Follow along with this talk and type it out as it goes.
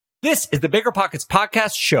This is the Bigger Pockets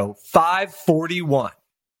Podcast, show 541.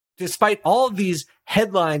 Despite all of these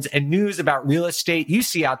headlines and news about real estate you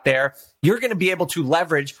see out there, you're going to be able to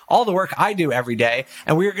leverage all the work I do every day.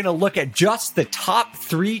 And we're going to look at just the top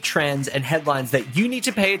 3 trends and headlines that you need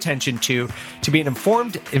to pay attention to be an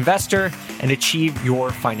informed investor and achieve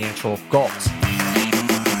your financial goals.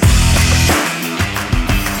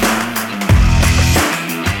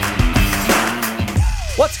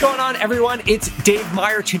 What's going on, everyone? It's Dave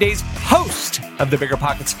Meyer, today's host of the Bigger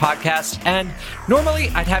Pockets Podcast. And normally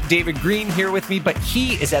I'd have David Green here with me, but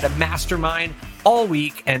he is at a mastermind all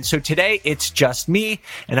week. And so today it's just me,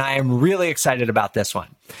 and I am really excited about this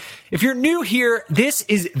one. If you're new here, this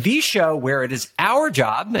is the show where it is our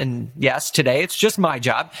job, and yes, today it's just my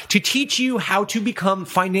job, to teach you how to become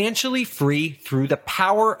financially free through the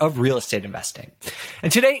power of real estate investing.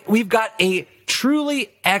 And today we've got a truly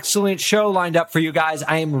excellent show lined up for you guys.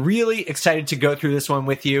 I am really excited to go through this one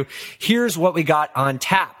with you. Here's what we got on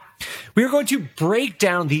tap. We are going to break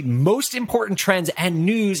down the most important trends and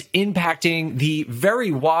news impacting the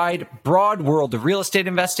very wide, broad world of real estate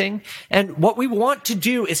investing. And what we want to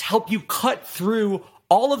do is help you cut through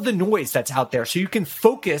all of the noise that's out there so you can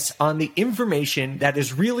focus on the information that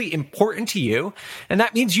is really important to you. And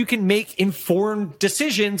that means you can make informed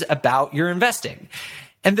decisions about your investing.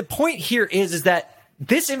 And the point here is that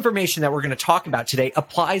this information that we're going to talk about today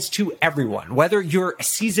applies to everyone, whether you're a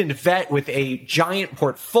seasoned vet with a giant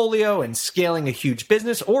portfolio and scaling a huge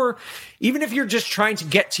business, or even if you're just trying to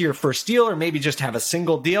get to your first deal or maybe just have a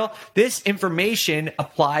single deal, this information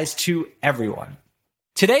applies to everyone.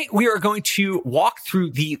 Today, we are going to walk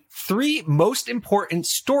through the 3 most important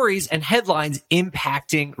stories and headlines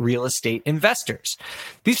impacting real estate investors.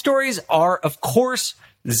 These stories are, of course,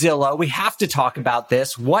 Zillow. We have to talk about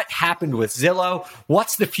this. What happened with Zillow?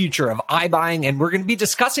 What's the future of iBuying? And we're going to be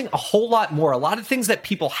discussing a whole lot more, a lot of things that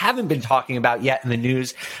people haven't been talking about yet in the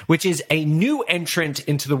news, which is a new entrant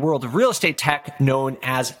into the world of real estate tech known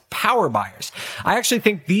as power buyers. I actually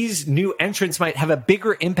think these new entrants might have a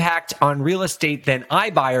bigger impact on real estate than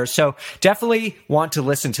iBuyers, so definitely want to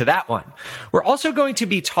listen to that one. We're also going to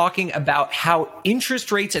be talking about how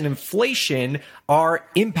interest rates and inflation are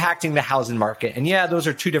impacting the housing market. And yeah, those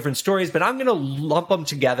are 2 different stories, but I'm going to lump them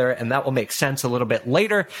together and that will make sense a little bit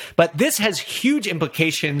later. But this has huge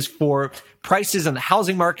implications for prices in the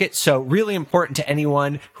housing market, so really important to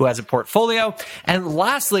anyone who has a portfolio. And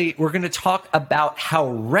lastly, we're going to talk about how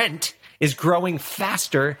rent is growing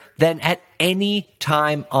faster than at any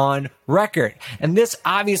time on record. And this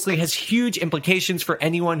obviously has huge implications for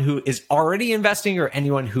anyone who is already investing or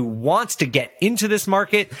anyone who wants to get into this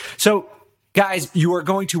market. So guys, you are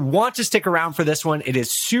going to want to stick around for this one. It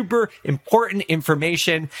is super important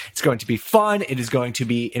information. It's going to be fun. It is going to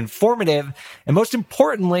be informative. And most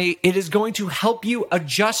importantly, it is going to help you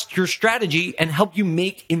adjust your strategy and help you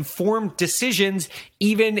make informed decisions,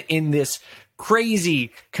 even in this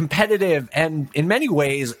crazy, competitive, and in many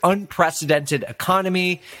ways, unprecedented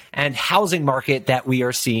economy and housing market that we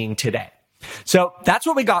are seeing today. So that's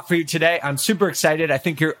what we got for you today. I'm super excited. I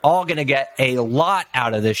think you're all going to get a lot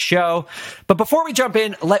out of this show. But before we jump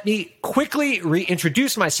in, let me quickly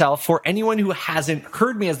reintroduce myself for anyone who hasn't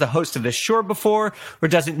heard me as the host of this show before, or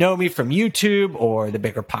doesn't know me from YouTube or the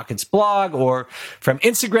Bigger Pockets blog or from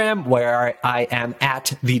Instagram, where I am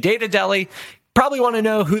at The Data Deli. Probably want to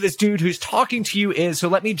know who this dude who's talking to you is. So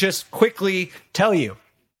let me just quickly tell you.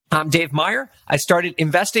 I'm Dave Meyer. I started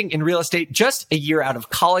investing in real estate just a year out of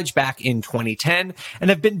college back in 2010, and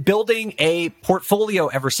have been building a portfolio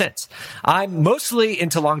ever since. I'm mostly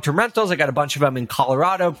into long-term rentals. I got a bunch of them in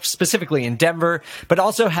Colorado, specifically in Denver, but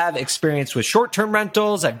also have experience with short-term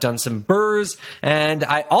rentals. I've done some BRRRRs, and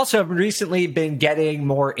I also have recently been getting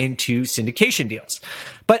more into syndication deals.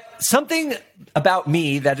 But something about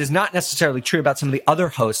me that is not necessarily true about some of the other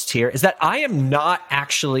hosts here is that I am not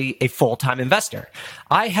actually a full-time investor.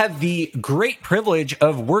 I have the great privilege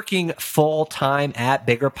of working full-time at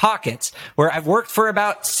Bigger Pockets, where I've worked for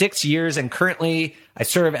about 6 years, and currently I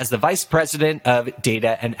serve as the vice president of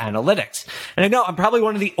data and analytics. And I know I'm probably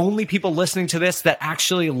one of the only people listening to this that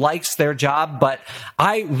actually likes their job, but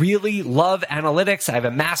I really love analytics. I have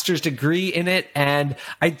a master's degree in it, and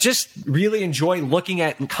I just really enjoy looking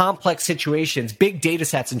at complex situations, big data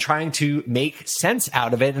sets, and trying to make sense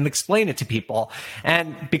out of it and explain it to people.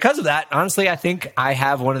 And because of that, honestly, I think I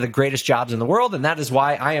have one of the greatest jobs in the world, and that is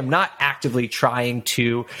why I am not actively trying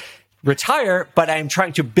to retire, but I'm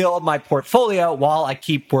trying to build my portfolio while I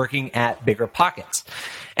keep working at Bigger Pockets.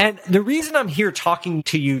 And the reason I'm here talking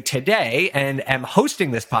to you today and am hosting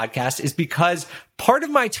this podcast is because part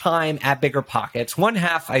of my time at BiggerPockets, one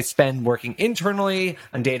half I spend working internally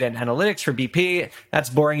on data and analytics for BP. That's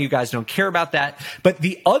boring. You guys don't care about that. But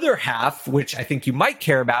the other half, which I think you might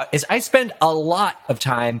care about, is I spend a lot of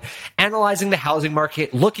time analyzing the housing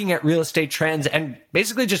market, looking at real estate trends, and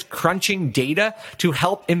basically just crunching data to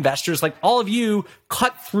help investors like all of you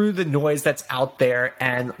cut through the noise that's out there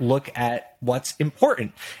and look at what's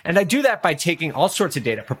important. And I do that by taking all sorts of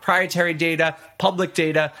data, proprietary data, public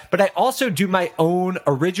data, but I also do my own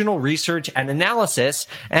original research and analysis.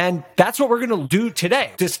 And that's what we're going to do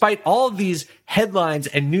today. Despite all of these headlines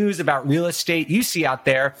and news about real estate you see out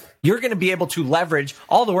there, you're going to be able to leverage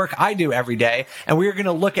all the work I do every day. And we're going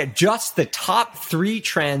to look at just the top 3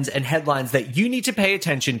 trends and headlines that you need to pay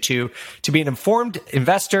attention to be an informed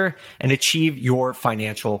investor and achieve your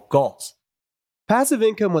financial goals. Passive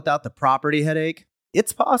income without the property headache?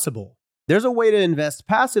 It's possible. There's a way to invest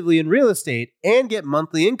passively in real estate and get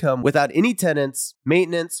monthly income without any tenants,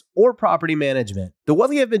 maintenance, or property management. The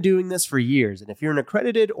Wealthy have been doing this for years, and if you're an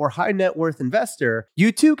accredited or high net worth investor,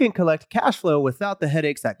 you too can collect cash flow without the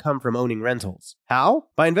headaches that come from owning rentals. How?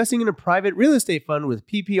 By investing in a private real estate fund with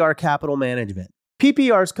PPR Capital Management.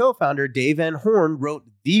 PPR's co-founder Dave Van Horn wrote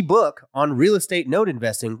the book on real estate note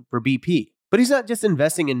investing for BP. But he's not just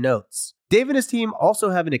investing in notes. Dave and his team also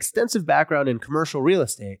have an extensive background in commercial real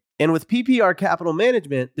estate. And with PPR Capital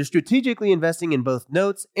Management, they're strategically investing in both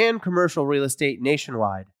notes and commercial real estate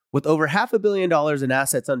nationwide. With over $500 million in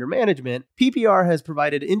assets under management, PPR has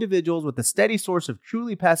provided individuals with a steady source of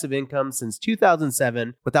truly passive income since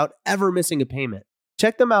 2007 without ever missing a payment.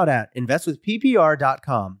 Check them out at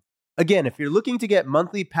investwithppr.com. Again, if you're looking to get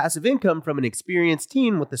monthly passive income from an experienced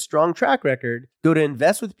team with a strong track record, go to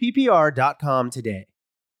investwithppr.com today.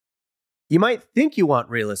 You might think you want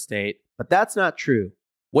real estate, but that's not true.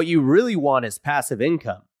 What you really want is passive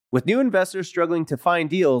income. With new investors struggling to find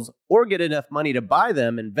deals or get enough money to buy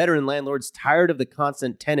them and veteran landlords tired of the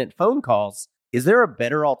constant tenant phone calls, is there a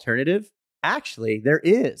better alternative? Actually, there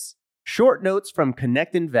is. Short notes from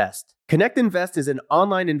Connect Invest. Connect Invest is an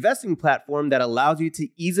online investing platform that allows you to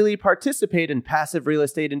easily participate in passive real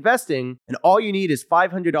estate investing, and all you need is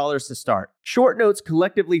 $500 to start. Short Notes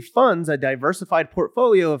collectively funds a diversified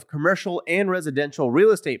portfolio of commercial and residential real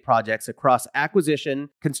estate projects across acquisition,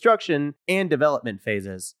 construction, and development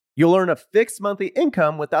phases. You'll earn a fixed monthly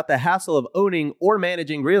income without the hassle of owning or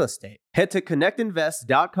managing real estate. Head to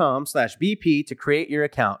connectinvest.com/BP to create your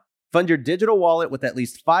account. Fund your digital wallet with at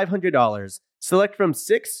least $500. Select from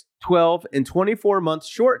 6, 12, and 24-month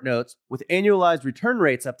short notes with annualized return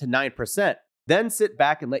rates up to 9%. Then sit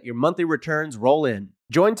back and let your monthly returns roll in.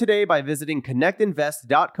 Join today by visiting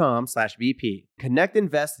connectinvest.com/BP.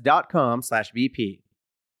 Connectinvest.com/BP.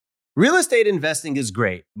 Real estate investing is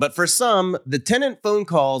great, but for some, the tenant phone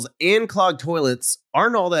calls and clogged toilets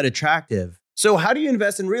aren't all that attractive. So how do you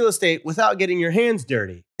invest in real estate without getting your hands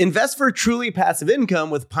dirty? Invest for truly passive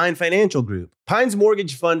income with Pine Financial Group. Pine's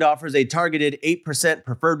mortgage fund offers a targeted 8%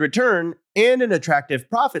 preferred return and an attractive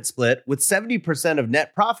profit split with 70% of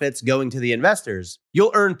net profits going to the investors.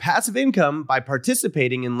 You'll earn passive income by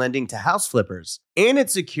participating in lending to house flippers. And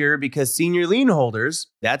it's secure because senior lien holders,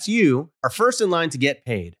 that's you, are first in line to get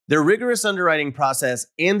paid. Their rigorous underwriting process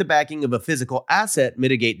and the backing of a physical asset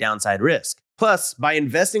mitigate downside risk. Plus, by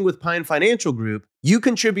investing with Pine Financial Group, you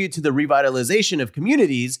contribute to the revitalization of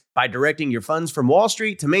communities by directing your funds from Wall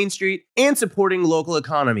Street to Main Street and supporting local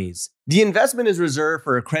economies. The investment is reserved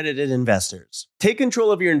for accredited investors. Take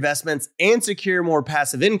control of your investments and secure more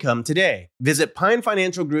passive income today. Visit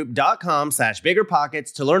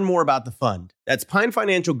pinefinancialgroup.com/biggerpockets to learn more about the fund. That's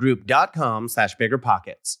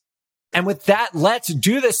pinefinancialgroup.com/biggerpockets. And with that, let's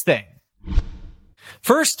do this thing.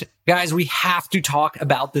 First, guys, we have to talk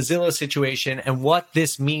about the Zillow situation and what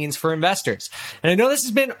this means for investors. And I know this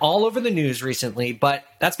has been all over the news recently, but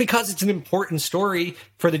that's because it's an important story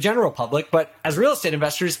for the general public. But as real estate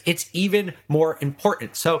investors, it's even more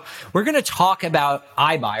important. So we're going to talk about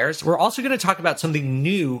iBuyers. We're also going to talk about something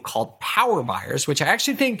new called power buyers, which I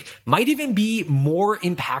actually think might even be more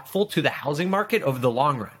impactful to the housing market over the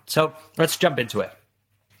long run. So let's jump into it.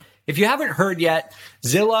 If you haven't heard yet,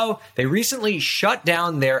 Zillow, they recently shut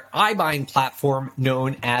down their iBuying platform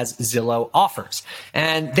known as Zillow Offers.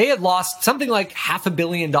 And they had lost something like $500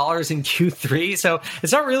 million in Q3. So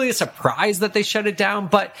it's not really a surprise that they shut it down,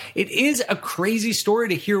 but it is a crazy story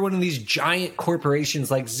to hear one of these giant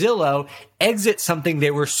corporations like Zillow exit something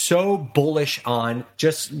they were so bullish on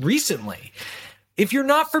just recently. If you're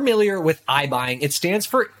not familiar with iBuying, it stands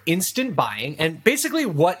for instant buying. And basically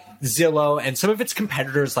what Zillow and some of its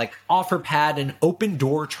competitors like OfferPad and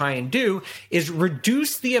Opendoor try and do is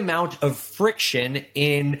reduce the amount of friction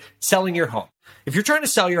in selling your home. If you're trying to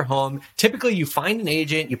sell your home, typically you find an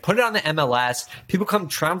agent, you put it on the MLS, people come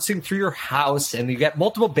trouncing through your house and you get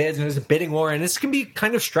multiple bids and there's a bidding war, and this can be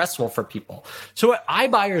kind of stressful for people. So what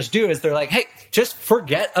iBuyers do is they're like, hey, just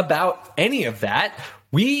forget about any of that.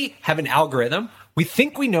 We have an algorithm. We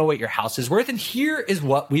think we know what your house is worth, and here is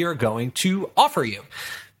what we are going to offer you.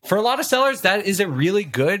 For a lot of sellers, that is a really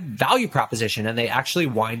good value proposition, and they actually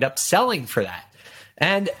wind up selling for that.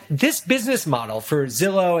 And this business model for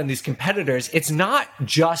Zillow and these competitors, it's not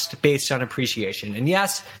just based on appreciation. And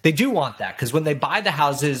yes, they do want that, because when they buy the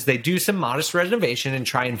houses, they do some modest renovation and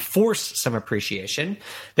try and force some appreciation.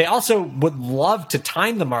 They also would love to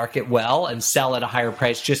time the market well and sell at a higher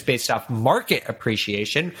price just based off market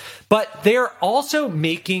appreciation. But they're also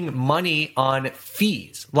making money on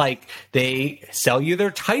fees. Like they sell you their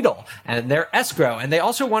title and their escrow, and they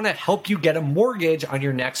also want to help you get a mortgage on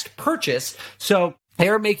your next purchase. So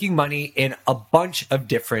they're making money in a bunch of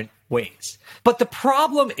different ways. But the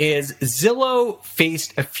problem is Zillow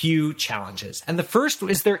faced a few challenges. And the first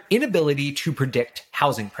is their inability to predict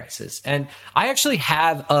housing prices. And I actually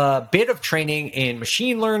have a bit of training in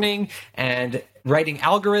machine learning and writing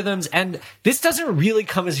algorithms. And this doesn't really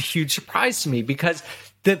come as a huge surprise to me, because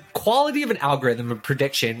the quality of an algorithm of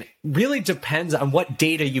prediction really depends on what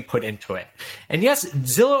data you put into it. And yes,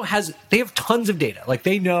 Zillow they have tons of data. Like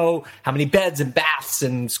they know how many beds and baths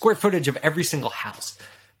and square footage of every single house.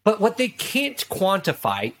 But what they can't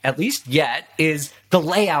quantify, at least yet, is the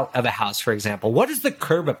layout of a house, for example. What is the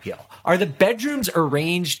curb appeal? Are the bedrooms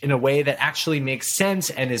arranged in a way that actually makes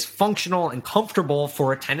sense and is functional and comfortable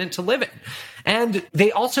for a tenant to live in? And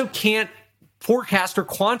they also can't forecast or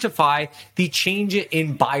quantify the change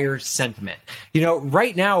in buyer sentiment.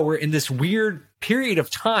 Right now we're in this weird period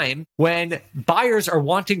of time when buyers are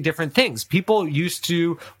wanting different things. People used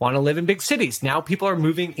to want to live in big cities. Now people are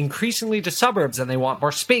moving increasingly to suburbs, and they want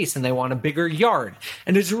more space and they want a bigger yard.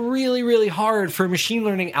 And it's really, really hard for a machine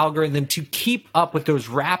learning algorithm to keep up with those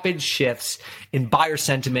rapid shifts in buyer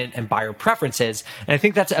sentiment and buyer preferences. And I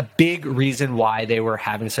think that's a big reason why they were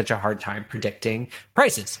having such a hard time predicting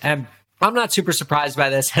prices. And I'm not super surprised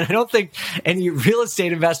by this, and I don't think any real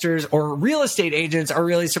estate investors or real estate agents are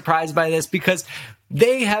really surprised by this, because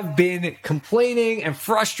they have been complaining and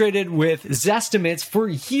frustrated with Zestimates for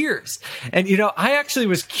years. And, I actually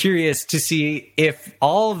was curious to see if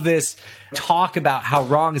all of this talk about how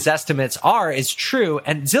wrong Zestimates are is true.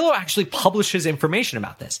 And Zillow actually publishes information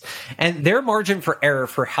about this. And their margin for error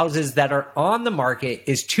for houses that are on the market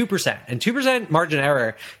is 2%. And 2% margin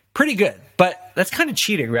error, pretty good. But that's kind of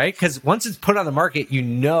cheating, right? Because once it's put on the market, you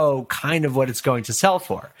know kind of what it's going to sell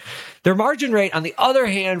for. Their margin rate, on the other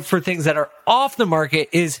hand, for things that are off the market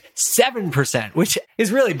is 7%, which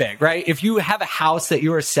is really big, right? If you have a house that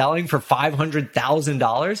you are selling for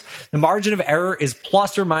 $500,000, the margin of error is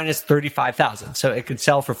plus or minus $35,000. So it could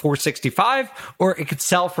sell for $465,000 or it could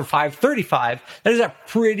sell for $535,000. That is a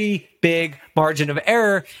pretty big margin of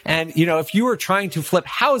error. And, if you were trying to flip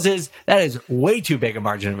houses, that is way too big a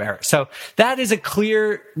margin of error. So that is a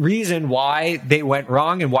clear reason why they went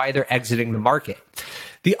wrong and why they're exiting the market.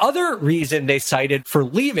 The other reason they cited for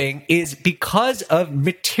leaving is because of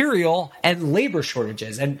material and labor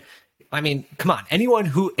shortages. And I mean, come on, anyone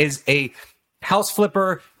who is a house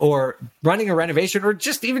flipper or running a renovation or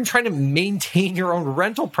just even trying to maintain your own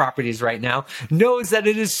rental properties right now knows that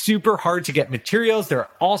it is super hard to get materials. There are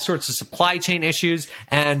all sorts of supply chain issues,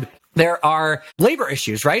 and there are labor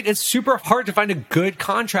issues, right? It's super hard to find a good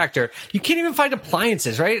contractor. You can't even find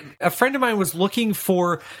appliances, right? A friend of mine was looking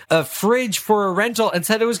for a fridge for a rental and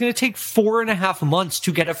said it was going to take 4.5 months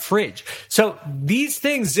to get a fridge. So these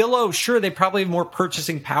things, Zillow, sure, they probably have more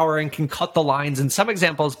purchasing power and can cut the lines in some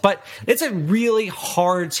examples, but it's a really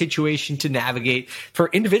hard situation to navigate for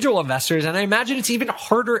individual investors. And I imagine it's even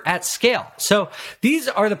harder at scale. So these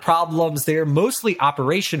are the problems. They're mostly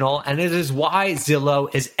operational, and it is why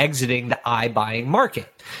Zillow is exiting the iBuying market.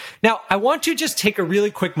 Now, I want to just take a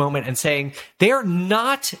really quick moment and saying they are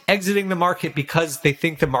not exiting the market because they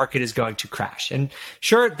think the market is going to crash. And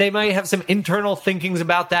sure, they might have some internal thinkings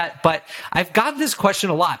about that, but I've got this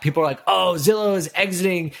question a lot. People are like, oh, Zillow is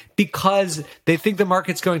exiting because they think the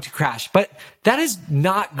market's going to crash. But that is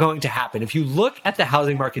not going to happen. If you look at the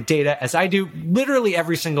housing market data, as I do literally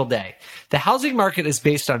every single day, the housing market is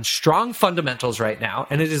based on strong fundamentals right now,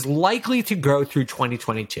 and it is likely to grow through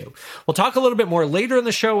 2022. We'll talk a little bit more later in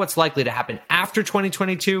the show what's likely to happen after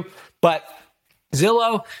 2022, but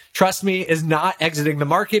Zillow, trust me, is not exiting the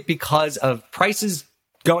market because of prices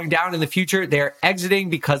going down in the future. They're exiting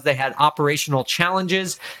because they had operational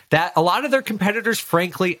challenges that a lot of their competitors,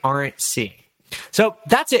 frankly, aren't seeing. So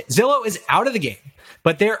that's it. Zillow is out of the game.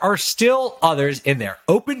 But there are still others in there.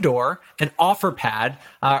 Opendoor and OfferPad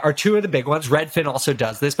are two of the big ones. Redfin also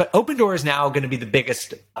does this, but Opendoor is now going to be the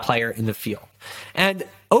biggest player in the field. And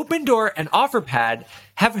Opendoor and OfferPad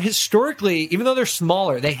have historically, even though they're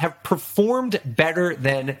smaller, they have performed better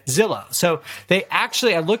than Zillow. So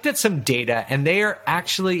I looked at some data, and they are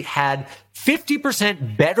actually had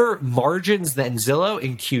 50% better margins than Zillow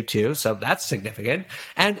in Q2, so that's significant.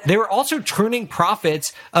 And they were also turning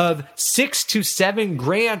profits of $6,000 to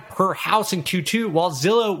 $7,000 per house in Q2, while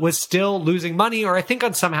Zillow was still losing money, or I think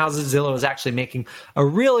on some houses Zillow was actually making a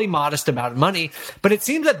really modest amount of money. But it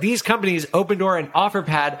seems that these companies, Opendoor and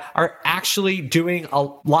OfferPad, are actually doing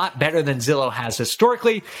a lot better than Zillow has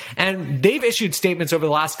historically. And they've issued statements over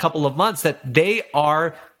the last couple of months that they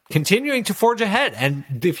are continuing to forge ahead. And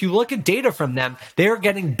if you look at data from them, they are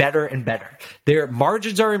getting better and better. Their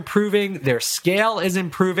margins are improving, their scale is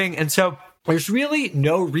improving. And so there's really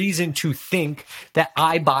no reason to think that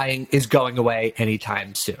iBuying is going away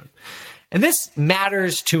anytime soon. And this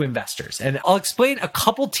matters to investors. And I'll explain a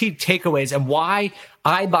couple takeaways and why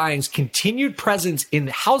iBuying's continued presence in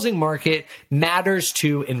the housing market matters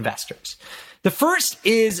to investors. The first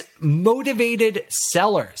is motivated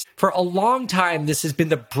sellers. For a long time, this has been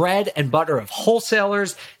the bread and butter of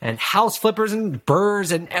wholesalers and house flippers and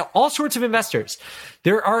burrs and all sorts of investors.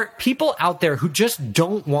 There are people out there who just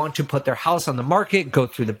don't want to put their house on the market, go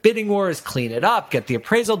through the bidding wars, clean it up, get the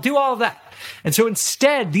appraisal, do all of that. And so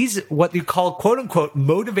instead, these, what you call quote unquote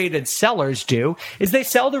motivated sellers do, is they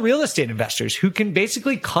sell to real estate investors who can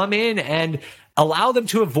basically come in and allow them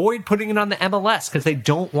to avoid putting it on the MLS because they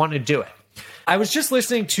don't want to do it. I was just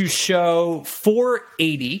listening to show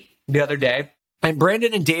 480 the other day, and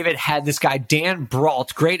Brandon and David had this guy, Dan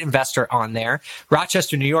Brault, great investor on there,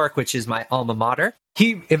 Rochester, New York, which is my alma mater.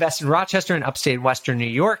 He invested in Rochester and upstate Western New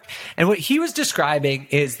York. And what he was describing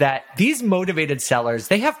is that these motivated sellers,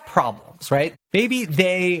 they have problems, right? Maybe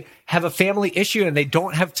they have a family issue and they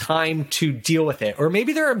don't have time to deal with it. Or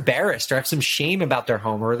maybe they're embarrassed or have some shame about their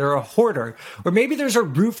home, or they're a hoarder. Or maybe there's a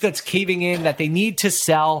roof that's caving in that they need to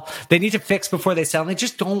sell, they need to fix before they sell, and they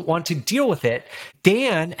just don't want to deal with it.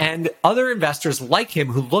 Dan and other investors like him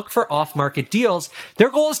who look for off-market deals, their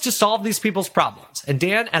goal is to solve these people's problems. And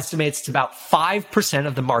Dan estimates it's about 5%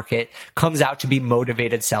 of the market comes out to be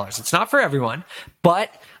motivated sellers. It's not for everyone,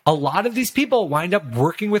 but a lot of these people wind up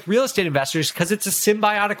working with real estate investors because it's a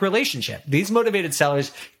symbiotic relationship. These motivated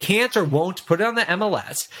sellers can't or won't put it on the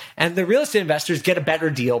MLS, and the real estate investors get a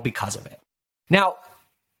better deal because of it. Now,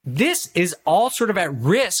 this is all sort of at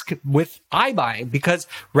risk with iBuying, because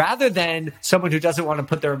rather than someone who doesn't want to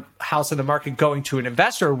put their house on the market going to an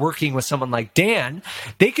investor or working with someone like Dan,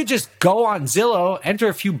 they could just go on Zillow, enter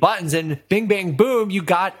a few buttons, and bing, bang, boom, you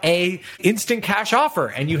got a instant cash offer.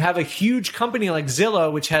 And you have a huge company like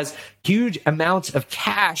Zillow, which has huge amounts of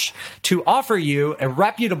cash to offer you, a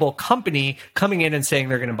reputable company coming in and saying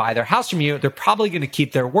they're going to buy their house from you. They're probably going to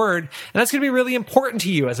keep their word. And that's going to be really important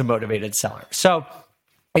to you as a motivated seller. So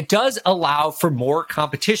it does allow for more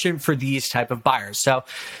competition for these type of buyers. So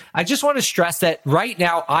I just want to stress that right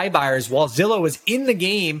now, iBuyers, while Zillow is in the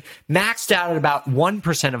game, maxed out at about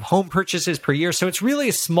 1% of home purchases per year. So it's really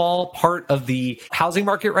a small part of the housing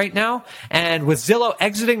market right now. And with Zillow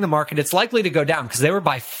exiting the market, it's likely to go down because they were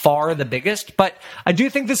by far the biggest. But I do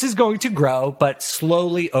think this is going to grow, but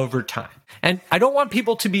slowly over time. And I don't want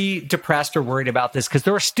people to be depressed or worried about this, because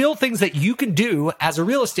there are still things that you can do as a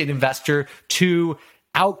real estate investor to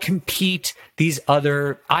outcompete these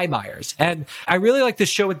other iBuyers. And I really like this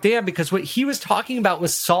show with Dan because what he was talking about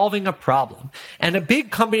was solving a problem. And a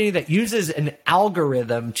big company that uses an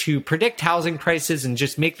algorithm to predict housing prices and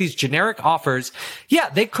just make these generic offers, yeah,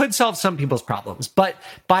 they could solve some people's problems. But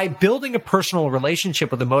by building a personal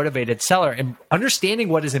relationship with a motivated seller and understanding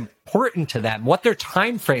what is important to them, what their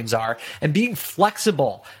timeframes are, and being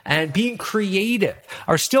flexible and being creative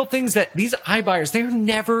are still things that these iBuyers, they're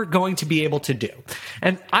never going to be able to do.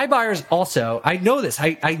 And iBuyers also, I know this,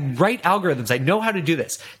 I write algorithms, I know how to do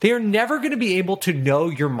this. They are never going to be able to know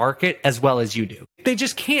your market as well as you do. They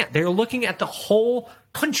just can't. They're looking at the whole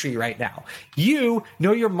country right now. You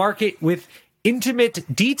know your market with intimate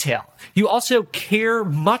detail. You also care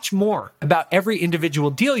much more about every individual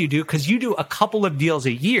deal you do because you do a couple of deals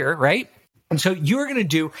a year, right? And so you're going to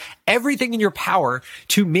do everything in your power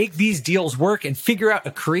to make these deals work and figure out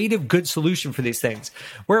a creative, good solution for these things.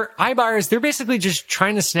 Where iBuyers, they're basically just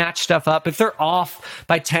trying to snatch stuff up. If they're off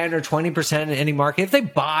by 10 or 20% in any market, if they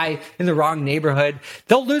buy in the wrong neighborhood,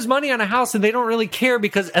 they'll lose money on a house and they don't really care,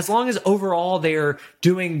 because as long as overall they're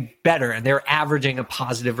doing better and they're averaging a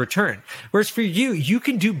positive return. Whereas for you, you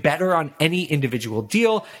can do better on any individual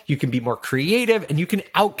deal. You can be more creative and you can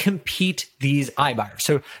outcompete these iBuyers.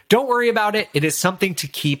 So don't worry about it. It is something to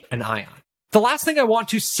keep an eye on. The last thing I want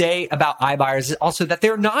to say about iBuyers is also that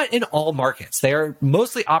they're not in all markets. They are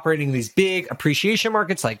mostly operating in these big appreciation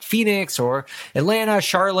markets like Phoenix or Atlanta,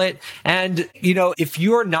 Charlotte. And, if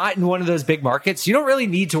you're not in one of those big markets, you don't really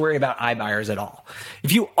need to worry about iBuyers at all.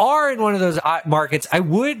 If you are in one of those markets, I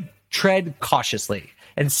would tread cautiously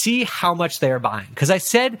and see how much they are buying. Because I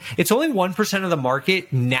said it's only 1% of the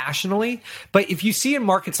market nationally, but if you see in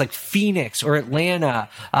markets like Phoenix or Atlanta,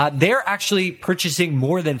 they're actually purchasing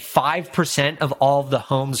more than 5% of all of the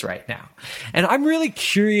homes right now. And I'm really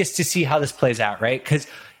curious to see how this plays out, right? Because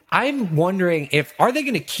I'm wondering are they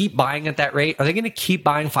going to keep buying at that rate? Are they going to keep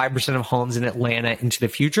buying 5% of homes in Atlanta into the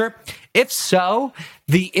future? If so,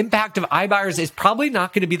 the impact of iBuyers is probably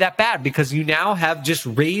not going to be that bad, because you now have just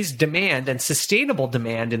raised demand and sustainable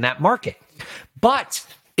demand in that market. But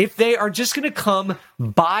if they are just going to come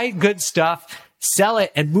buy good stuff, sell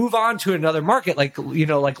it, and move on to another market, like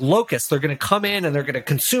locusts, they're going to come in and they're going to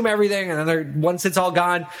consume everything, and then once it's all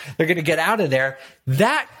gone, they're going to get out of there.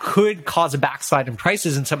 That could cause a backslide in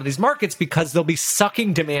prices in some of these markets, because they'll be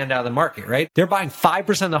sucking demand out of the market, right? They're buying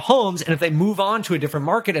 5% of the homes, and if they move on to a different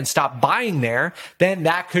market and stop buying there, then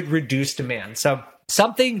that could reduce demand. So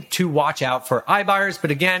something to watch out for iBuyers. But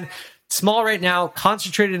again, small right now,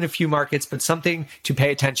 concentrated in a few markets, but something to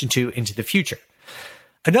pay attention to into the future.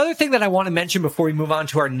 Another thing that I want to mention before we move on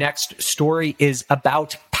to our next story is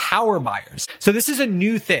about power buyers. So this is a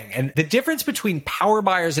new thing. And the difference between power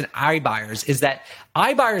buyers and iBuyers is that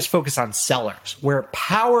iBuyers focus on sellers, where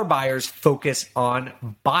power buyers focus on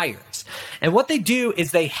buyers. And what they do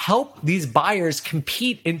is they help these buyers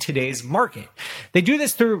compete in today's market. They do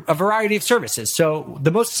this through a variety of services. So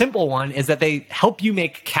the most simple one is that they help you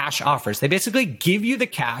make cash offers. They basically give you the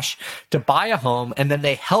cash to buy a home, and then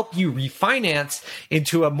they help you refinance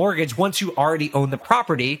into a mortgage once you already own the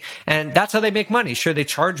property. And that's how they make money. Sure, they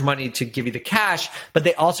charge money to give you the cash, but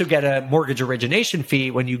they also get a mortgage origination fee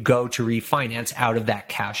when you go to refinance out of that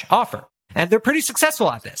cash offer. And they're pretty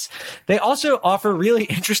successful at this. They also offer really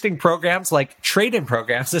interesting programs like trade-in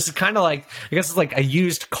programs. This is kind of like, I guess it's like a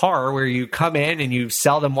used car where you come in and you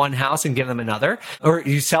sell them one house and give them another, or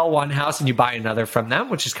you sell one house and you buy another from them,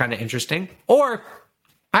 which is kind of interesting. Or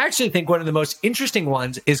I actually think one of the most interesting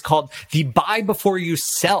ones is called the buy before you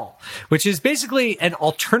sell, which is basically an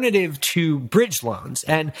alternative to bridge loans.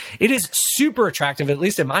 And it is super attractive, at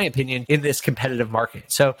least in my opinion, in this competitive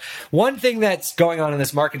market. So one thing that's going on in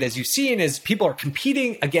this market, as you've seen, is people are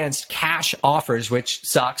competing against cash offers, which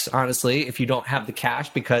sucks, honestly, if you don't have the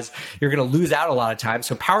cash, because you're going to lose out a lot of time.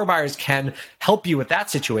 So power buyers can help you with that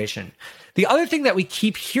situation. The other thing that we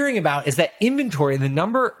keep hearing about is that inventory, the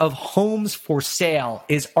number of homes for sale,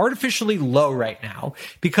 is artificially low right now,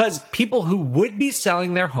 because people who would be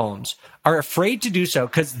selling their homes are afraid to do so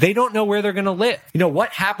because they don't know where they're going to live.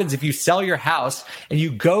 What happens if you sell your house and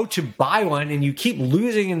you go to buy one and you keep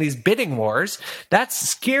losing in these bidding wars? That's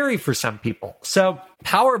scary for some people. So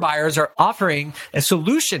power buyers are offering a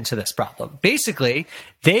solution to this problem. Basically,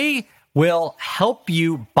 they will help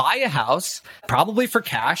you buy a house, probably for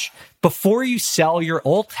cash, before you sell your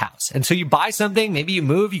old house. And so you buy something, maybe you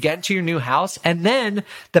move, you get into your new house, and then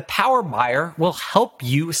the power buyer will help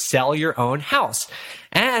you sell your own house.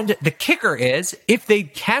 And the kicker is, if they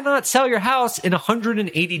cannot sell your house in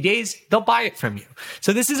 180 days, they'll buy it from you.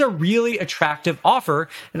 So this is a really attractive offer,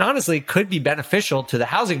 and honestly could be beneficial to the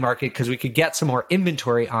housing market because we could get some more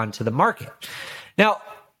inventory onto the market. Now,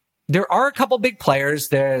 there are a couple big players.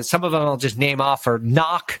 Some of them I'll just name off are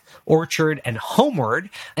Knock, Orchard, and Homeward.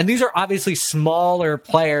 And these are obviously smaller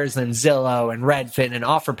players than Zillow and Redfin and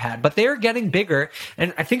OfferPad, but they're getting bigger.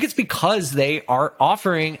 And I think it's because they are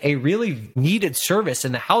offering a really needed service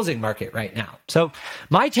in the housing market right now. So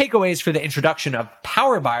my takeaways for the introduction of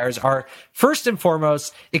power buyers are, first and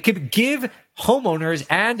foremost, it could give homeowners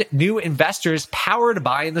and new investors power to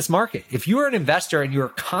buy in this market. If you are an investor and you're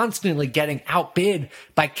constantly getting outbid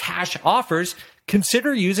by cash offers,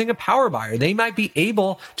 consider using a power buyer. They might be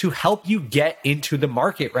able to help you get into the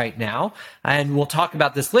market right now. And we'll talk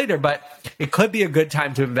about this later, but it could be a good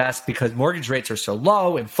time to invest because mortgage rates are so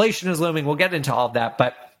low, inflation is looming. We'll get into all of that,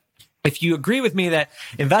 but if you agree with me that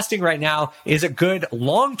investing right now is a good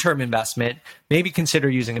long-term investment, maybe consider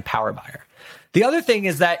using a power buyer. The other thing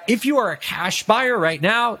is that if you are a cash buyer right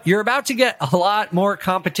now, you're about to get a lot more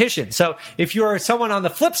competition. So if you're someone on the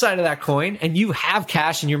flip side of that coin and you have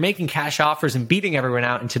cash and you're making cash offers and beating everyone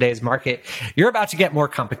out in today's market, you're about to get more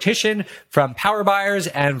competition from power buyers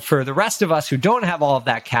and for the rest of us who don't have all of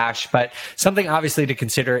that cash, but something obviously to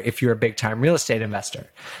consider if you're a big time real estate investor.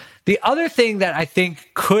 The other thing that I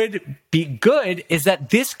think could be good is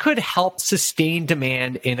that this could help sustain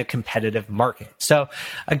demand in a competitive market. So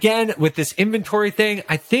again, with this inventory thing,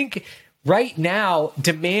 I think right now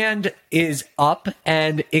demand is up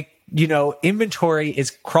and inventory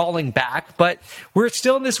is crawling back, but we're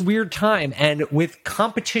still in this weird time. And with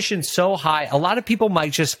competition so high, a lot of people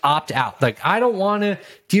might just opt out. Like, I don't want to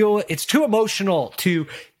it's too emotional to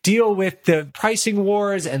deal with the pricing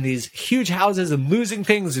wars and these huge houses and losing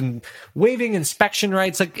things and waiving inspection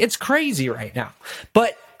rights. Like, it's crazy right now.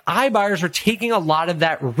 But iBuyers are taking a lot of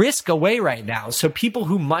that risk away right now. So people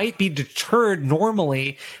who might be deterred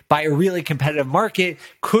normally by a really competitive market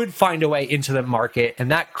could find a way into the market, and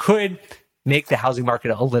that could make the housing market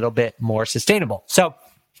a little bit more sustainable. So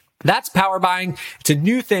that's power buying. It's a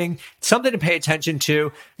new thing. It's something to pay attention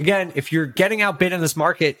to. Again, if you're getting outbid in this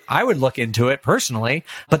market, I would look into it personally.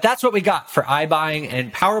 But that's what we got for iBuying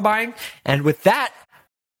and power buying. And with that,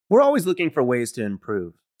 we're always looking for ways to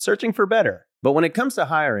improve, searching for better. But when it comes to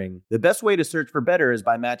hiring, the best way to search for better is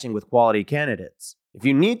by matching with quality candidates. If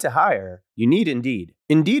you need to hire, you need Indeed.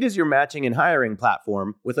 Indeed is your matching and hiring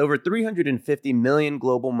platform with over 350 million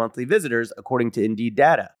global monthly visitors, according to Indeed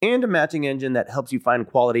data, and a matching engine that helps you find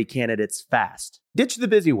quality candidates fast. Ditch the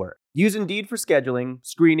busy work. Use Indeed for scheduling,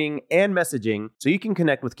 screening, and messaging so you can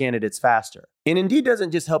connect with candidates faster. And Indeed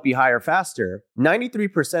doesn't just help you hire faster.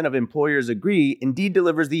 93% of employers agree Indeed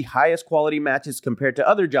delivers the highest quality matches compared to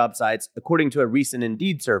other job sites, according to a recent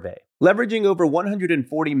Indeed survey. Leveraging over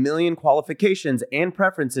 140 million qualifications and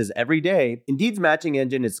preferences every day, Indeed's matching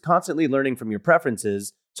engine is constantly learning from your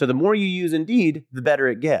preferences, so the more you use Indeed, the better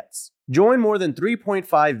it gets. Join more than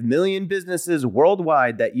 3.5 million businesses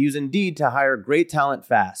worldwide that use Indeed to hire great talent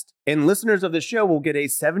fast. And listeners of the show will get a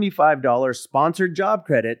 $75 sponsored job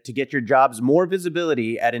credit to get your jobs more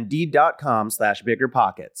visibility at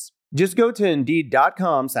Indeed.com/biggerpockets. Just go to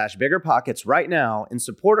Indeed.com/biggerpockets right now and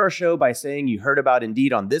support our show by saying you heard about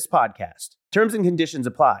Indeed on this podcast. Terms and conditions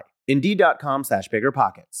apply.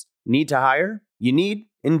 Indeed.com/biggerpockets. Need to hire? You need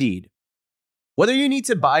Indeed. Whether you need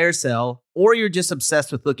to buy or sell, or you're just obsessed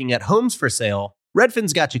with looking at homes for sale,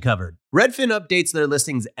 Redfin's got you covered. Redfin updates their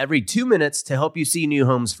listings every 2 minutes to help you see new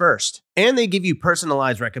homes first. And they give you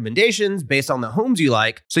personalized recommendations based on the homes you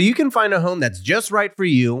like, so you can find a home that's just right for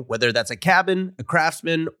you, whether that's a cabin, a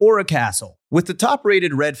craftsman, or a castle. With the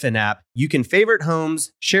top-rated Redfin app, you can favorite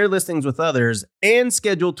homes, share listings with others, and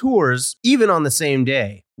schedule tours even on the same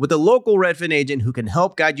day, with a local Redfin agent who can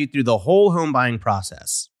help guide you through the whole home buying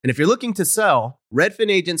process. And if you're looking to sell,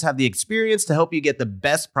 Redfin agents have the experience to help you get the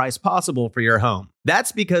best price possible for your home.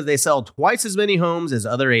 That's because they sell twice as many homes as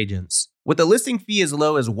other agents. With a listing fee as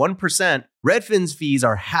low as 1%, Redfin's fees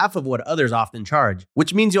are half of what others often charge,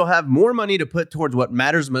 which means you'll have more money to put towards what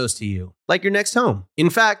matters most to you, like your next home.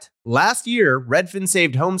 In fact, last year, Redfin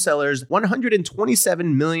saved home sellers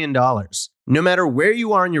 $127 million. No matter where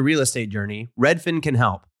you are in your real estate journey, Redfin can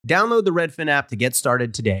help. Download the Redfin app to get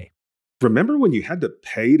started today. Remember when you had to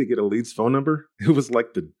pay to get a lead's phone number? It was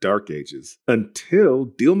like the dark ages, until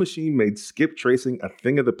Deal Machine made skip tracing a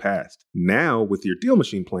thing of the past. Now, with your Deal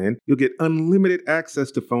Machine plan, you'll get unlimited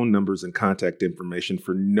access to phone numbers and contact information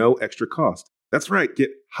for no extra cost. That's right,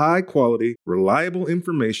 get high-quality, reliable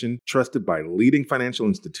information trusted by leading financial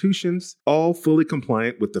institutions, all fully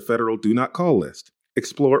compliant with the federal Do Not Call list.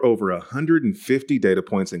 Explore over 150 data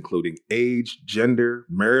points, including age, gender,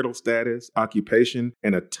 marital status, occupation,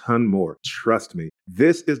 and a ton more. Trust me,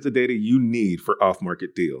 this is the data you need for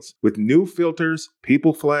off-market deals. With new filters,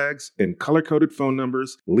 people flags, and color-coded phone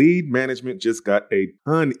numbers, lead management just got a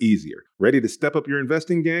ton easier. Ready to step up your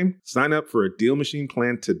investing game? Sign up for a Deal Machine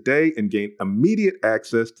plan today and gain immediate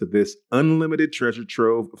access to this unlimited treasure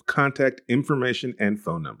trove of contact information and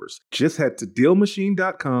phone numbers. Just head to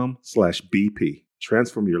DealMachine.com/BP.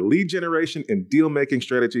 Transform your lead generation and deal-making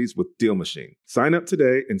strategies with Deal Machine. Sign up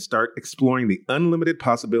today and start exploring the unlimited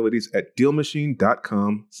possibilities at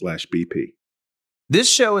DealMachine.com/BP. This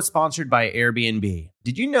show is sponsored by Airbnb.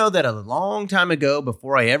 Did you know that a long time ago,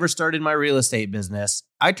 before I ever started my real estate business,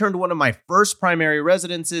 I turned one of my first primary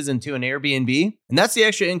residences into an Airbnb, and that's the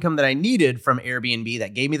extra income that I needed from Airbnb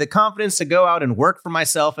that gave me the confidence to go out and work for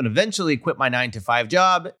myself and eventually quit my 9-to-5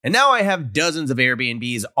 job. And now I have dozens of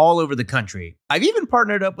Airbnbs all over the country. I've even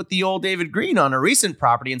partnered up with the old David Green on a recent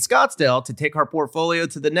property in Scottsdale to take our portfolio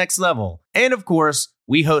to the next level. And of course,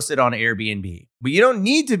 we host it on Airbnb. But you don't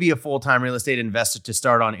need to be a full-time real estate investor to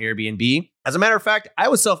start on Airbnb. As a matter of fact, I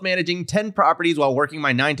was self-managing 10 properties while working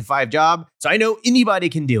my 9-to-5 job, so I know anybody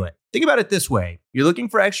can do it. Think about it this way. You're looking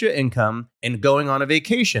for extra income and going on a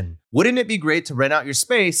vacation. Wouldn't it be great to rent out your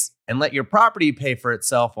space and let your property pay for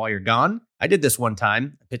itself while you're gone? I did this one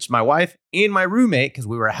time. I pitched my wife and my roommate, because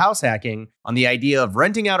we were house hacking, on the idea of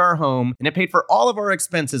renting out our home, and it paid for all of our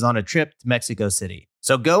expenses on a trip to Mexico City.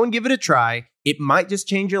 So go and give it a try. It might just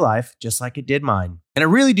change your life, just like it did mine. And I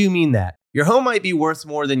really do mean that. Your home might be worth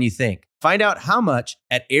more than you think. Find out how much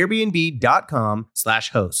at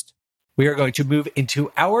airbnb.com/host. We are going to move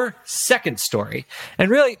into our second story.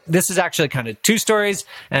 And really, this is actually kind of two stories,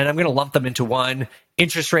 and I'm going to lump them into one: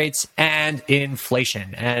 interest rates and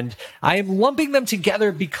inflation. And I am lumping them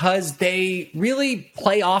together because they really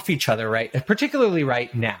play off each other, right? Particularly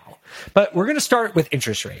right now. But we're going to start with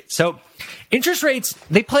interest rates. So interest rates,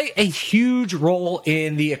 they play a huge role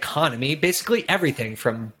in the economy, basically everything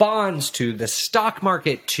from bonds to the stock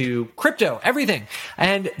market to crypto, everything.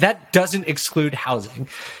 And that doesn't exclude housing.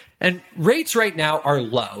 And rates right now are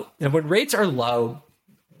low. And when rates are low,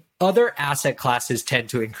 other asset classes tend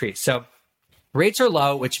to increase. So rates are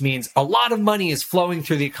low, which means a lot of money is flowing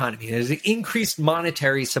through the economy. There's an increased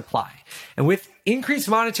monetary supply. And with increased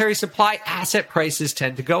monetary supply, asset prices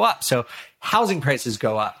tend to go up. So housing prices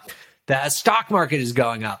go up. The stock market is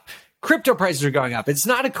going up. Crypto prices are going up. It's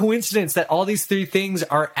not a coincidence that all these three things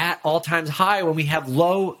are at all-time high when we have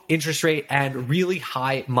low interest rate and really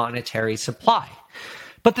high monetary supply.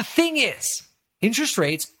 But the thing is, interest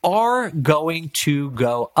rates are going to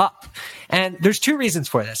go up. And there's two reasons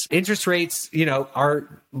for this. Interest rates, are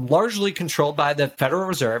largely controlled by the Federal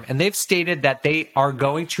Reserve, and they've stated that they are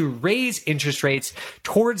going to raise interest rates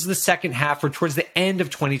towards the second half or towards the end of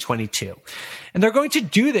 2022. And they're going to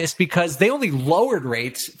do this because they only lowered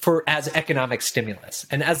rates as economic stimulus.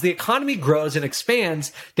 And as the economy grows and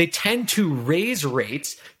expands, they tend to raise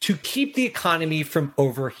rates to keep the economy from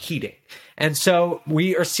overheating. And so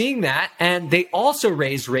we are seeing that. And they also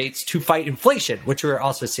raise rates to fight inflation, which we're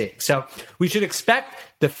also seeing. So we should expect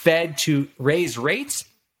the Fed to raise rates.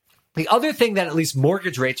 The other thing that at least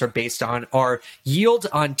mortgage rates are based on are yields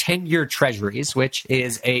on 10-year treasuries, which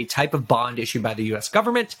is a type of bond issued by the U.S.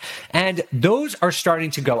 government. And those are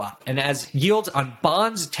starting to go up. And as yields on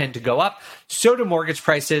bonds tend to go up, so do mortgage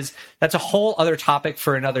prices. That's a whole other topic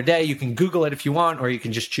for another day. You can Google it if you want, or you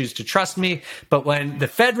can just choose to trust me. But when the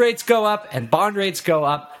Fed rates go up and bond rates go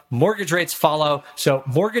up, mortgage rates follow. So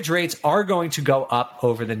mortgage rates are going to go up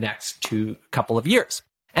over the next couple of years.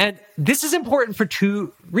 And this is important for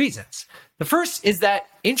two reasons. The first is that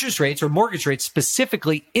interest rates, or mortgage rates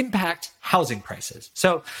specifically, impact housing prices.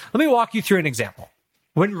 So let me walk you through an example.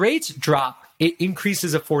 When rates drop, it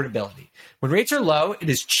increases affordability. When rates are low, it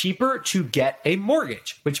is cheaper to get a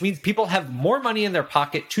mortgage, which means people have more money in their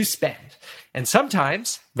pocket to spend. And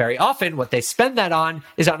sometimes, very often, what they spend that on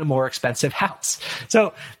is on a more expensive house.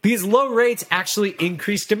 So these low rates actually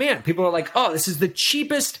increase demand. People are like, oh, this is the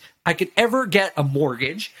cheapest I could ever get a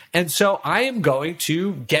mortgage. And so I am going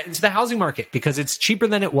to get into the housing market because it's cheaper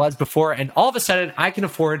than it was before. And all of a sudden, I can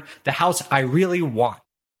afford the house I really want.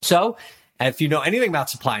 So if you know anything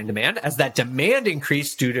about supply and demand, as that demand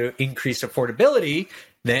increased due to increased affordability,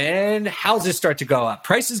 then houses start to go up.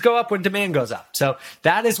 Prices go up when demand goes up. So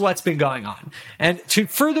that is what's been going on. And to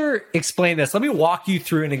further explain this, let me walk you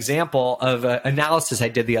through an example of an analysis I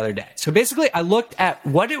did the other day. So basically, I looked at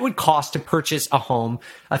what it would cost to purchase a home,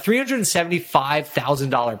 a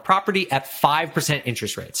 $375,000 property at 5%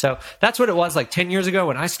 interest rate. So that's what it was like 10 years ago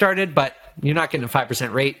when I started, but you're not getting a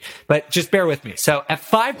 5% rate, but just bear with me. So at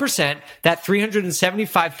 5%, that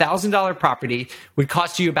 $375,000 property would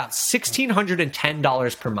cost you about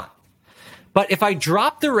 $1,610 per month. But if I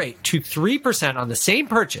drop the rate to 3% on the same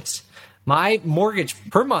purchase, my mortgage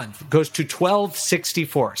per month goes to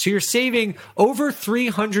 $1,264. So you're saving over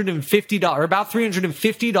 $350, or about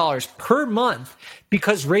 $350 per month,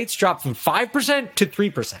 because rates drop from 5% to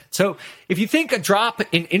 3%. So if you think a drop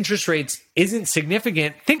in interest rates isn't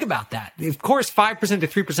significant, think about that. Of course, 5% to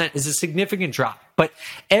 3% is a significant drop. But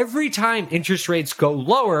every time interest rates go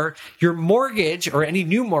lower, your mortgage or any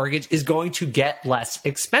new mortgage is going to get less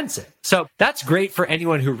expensive. So that's great for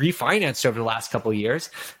anyone who refinanced over the last couple of years.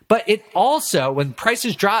 But it also, when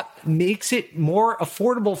prices drop, makes it more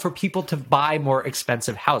affordable for people to buy more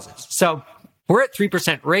expensive houses. So We're at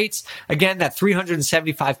 3% rates. Again, that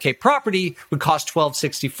 $375K property would cost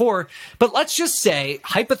 $1,264. But let's just say,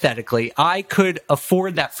 hypothetically, I could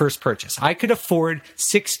afford that first purchase. I could afford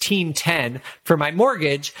 $1,610 for my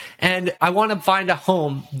mortgage, and I want to find a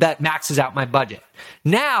home that maxes out my budget.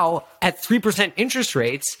 Now, at 3% interest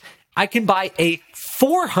rates, I can buy a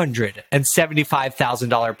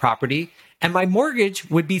 $475,000 property, and my mortgage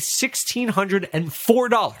would be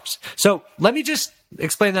 $1,604. So let me just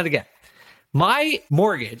explain that again. My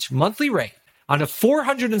mortgage monthly rate on a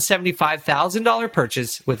 $475,000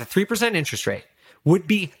 purchase with a 3% interest rate would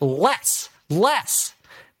be less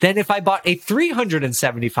than if I bought a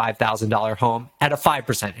 $375,000 home at a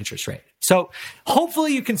 5% interest rate. So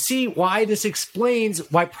hopefully you can see why this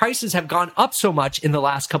explains why prices have gone up so much in the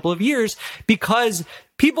last couple of years, because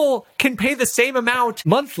people can pay the same amount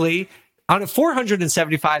monthly on a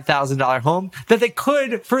 $475,000 home that they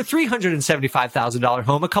could for a $375,000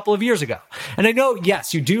 home a couple of years ago. And I know,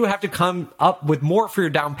 yes, you do have to come up with more for your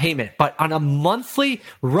down payment, but on a monthly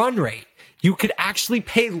run rate, you could actually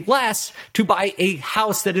pay less to buy a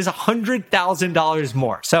house that is $100,000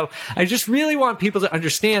 more. So I just really want people to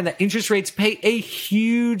understand that interest rates play a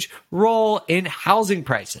huge role in housing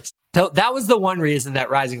prices. So that was the one reason that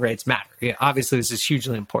rising rates matter. Yeah, obviously, this is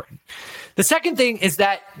hugely important. The second thing is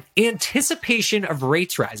that anticipation of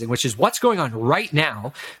rates rising, which is what's going on right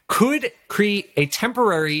now, could create a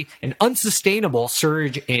temporary and unsustainable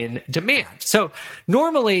surge in demand. So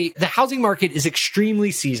normally, the housing market is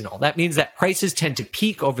extremely seasonal. That means that prices tend to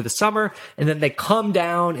peak over the summer, and then they come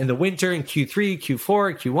down in the winter in Q3,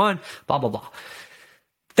 Q4, Q1, blah, blah, blah.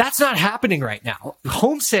 That's not happening right now.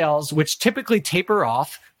 Home sales, which typically taper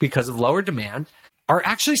off because of lower demand, are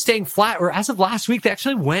actually staying flat, or as of last week, they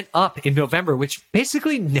actually went up in November, which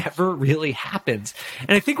basically never really happens.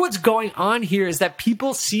 And I think what's going on here is that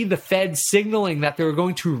people see the Fed signaling that they were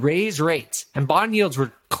going to raise rates, and bond yields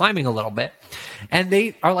were climbing a little bit. And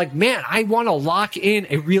they are like, man, I want to lock in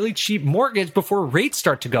a really cheap mortgage before rates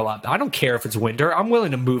start to go up. I don't care if it's winter. I'm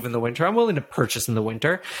willing to move in the winter. I'm willing to purchase in the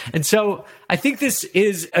winter. And so I think this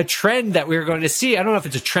is a trend that we're going to see. I don't know if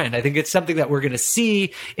it's a trend. I think it's something that we're going to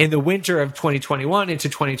see in the winter of 2021 into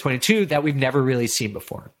 2022 that we've never really seen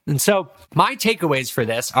before. And so my takeaways for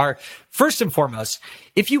this are, first and foremost,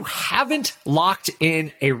 if you haven't locked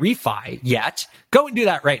in a refi yet, go and do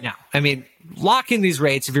that right now. I mean, lock in these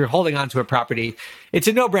rates if you're holding on to a property. It's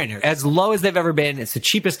a no-brainer. As low as they've ever been, it's the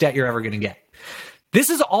cheapest debt you're ever going to get. This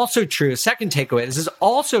is also true, second takeaway, this is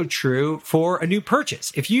also true for a new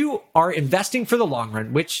purchase. If you are investing for the long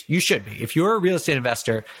run, which you should be, if you're a real estate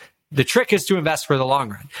investor, the trick is to invest for the long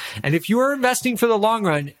run. And if you are investing for the long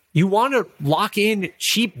run, you want to lock in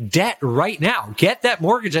cheap debt right now. Get that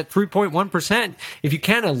mortgage at 3.1% if you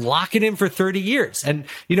can, and lock it in for 30 years. And,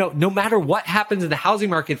 no matter what happens in the housing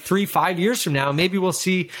market 3-5 years from now, maybe we'll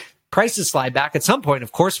see prices slide back at some point.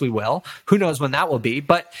 Of course we will. Who knows when that will be?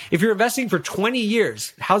 But if you're investing for 20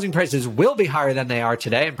 years, housing prices will be higher than they are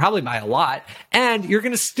today, and probably by a lot. And you're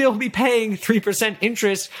going to still be paying 3%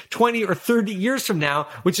 interest 20 or 30 years from now,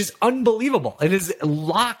 which is unbelievable. It is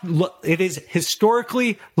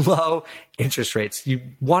historically low interest rates. You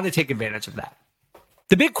want to take advantage of that.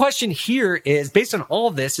 The big question here is, based on all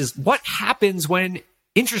of this, is what happens when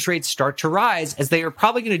interest rates start to rise, as they are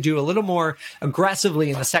probably going to do a little more aggressively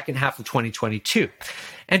in the second half of 2022.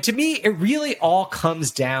 And to me, it really all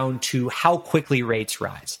comes down to how quickly rates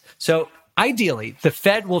rise. So ideally, the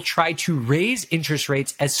Fed will try to raise interest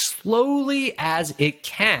rates as slowly as it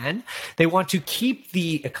can. They want to keep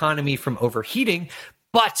the economy from overheating,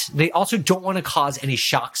 but they also don't want to cause any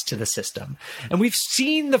shocks to the system. And we've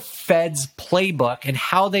seen the Fed's playbook and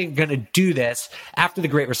how they're going to do this after the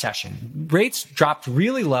Great Recession. Rates dropped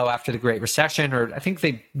really low after the Great Recession, or I think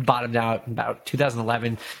they bottomed out in about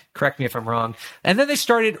 2011. Correct me if I'm wrong. And then they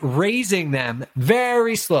started raising them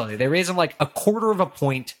very slowly. They raised them like 1/4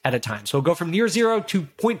 point at a time. So it'll go from near zero to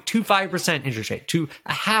 0.25% interest rate to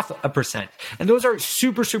 0.5%. And those are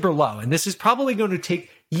super, super low. And this is probably going to take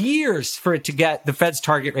years for it to get the Fed's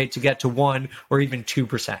target rate to get to 1 or even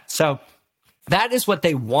 2%. So that is what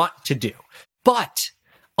they want to do. But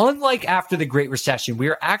unlike after the Great Recession, we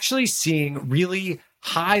are actually seeing really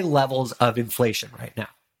high levels of inflation right now.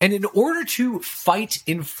 And in order to fight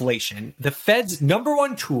inflation, the Fed's number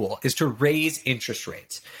one tool is to raise interest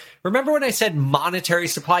rates. Remember when I said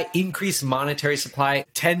increased monetary supply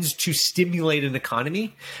tends to stimulate an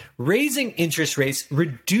economy? Raising interest rates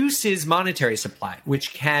reduces monetary supply,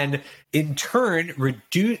 which can in turn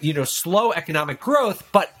slow economic growth,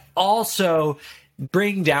 but also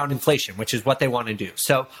bring down inflation, which is what they want to do.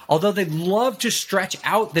 So although they'd love to stretch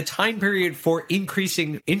out the time period for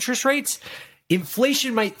increasing interest rates,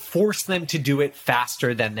 inflation might force them to do it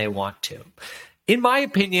faster than they want to. In my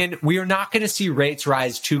opinion, we are not going to see rates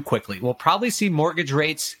rise too quickly. We'll probably see mortgage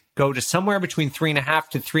rates go to somewhere between 3.5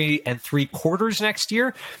 to 3.75 next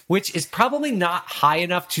year, which is probably not high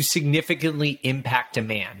enough to significantly impact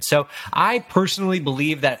demand. So I personally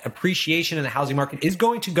believe that appreciation in the housing market is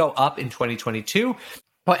going to go up in 2022.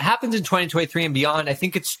 What happens in 2023 and beyond, I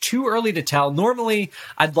think it's too early to tell. Normally,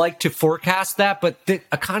 I'd like to forecast that, but the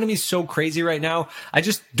economy is so crazy right now. I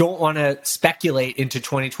just don't want to speculate into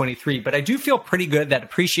 2023. But I do feel pretty good that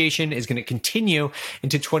appreciation is going to continue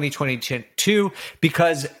into 2022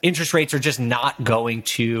 because interest rates are just not going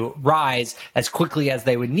to rise as quickly as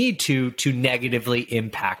they would need to negatively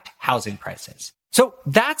impact housing prices. So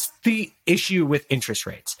that's the issue with interest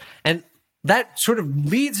rates. And that sort of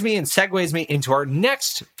leads me and segues me into our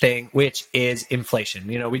next thing, which is inflation.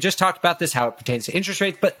 We just talked about this, how it pertains to interest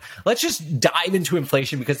rates, but let's just dive into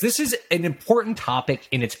inflation because this is an important topic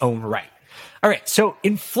in its own right. All right, so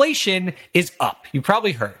inflation is up. You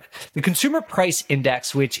probably heard. The Consumer Price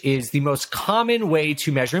Index, which is the most common way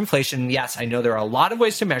to measure inflation, yes, I know there are a lot of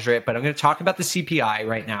ways to measure it, but I'm going to talk about the CPI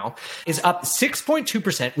right now, is up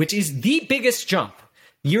 6.2%, which is the biggest jump,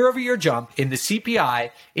 year-over-year jump in the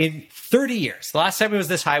CPI in 30 years. The last time it was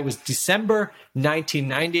this high was December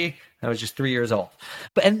 1990. I was just 3 years old.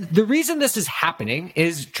 And the reason this is happening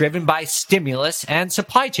is driven by stimulus and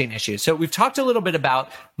supply chain issues. So we've talked a little bit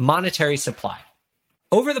about monetary supply.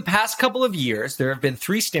 Over the past couple of years, there have been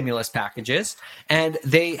 3 stimulus packages, and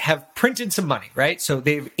they have printed some money, right? So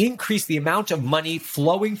they've increased the amount of money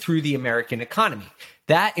flowing through the American economy.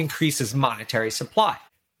 That increases monetary supply.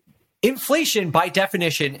 Inflation, by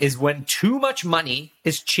definition, is when too much money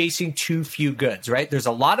is chasing too few goods, right? There's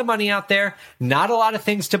a lot of money out there, not a lot of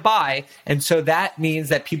things to buy. And so that means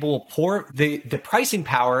that people will pour the pricing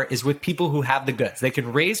power is with people who have the goods. They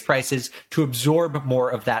can raise prices to absorb more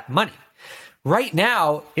of that money. Right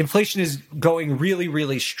now, inflation is going really,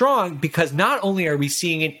 really strong because not only are we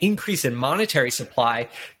seeing an increase in monetary supply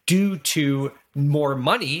due to more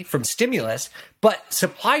money from stimulus, but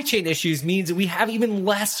supply chain issues means we have even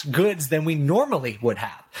less goods than we normally would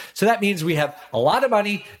have. So that means we have a lot of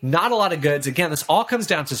money, not a lot of goods. Again, this all comes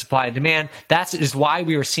down to supply and demand. That is why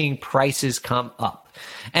we are seeing prices come up.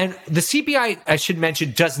 And the CPI, I should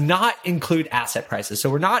mention, does not include asset prices. So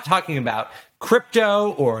we're not talking about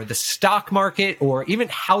crypto or the stock market or even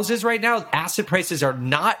houses right now. Asset prices are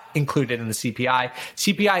not included in the CPI.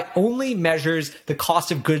 CPI only measures the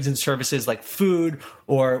cost of goods and services like food,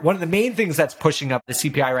 or one of the main things that's pushing up the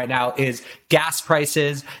CPI right now is gas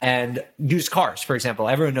prices and used cars, for example.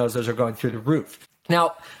 Everyone knows those are going through the roof.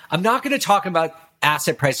 Now, I'm not going to talk about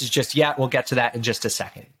asset prices just yet. We'll get to that in just a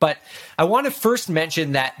second. But I want to first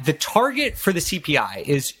mention that the target for the CPI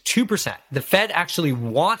is 2%. The Fed actually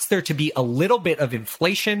wants there to be a little bit of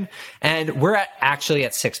inflation, and we're actually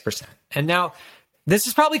at 6%. And now, this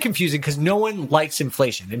is probably confusing because no one likes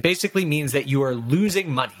inflation. It basically means that you are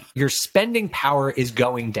losing money. Your spending power is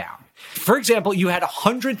going down. For example, you had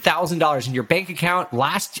 $100,000 in your bank account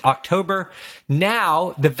last October.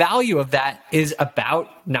 Now, the value of that is about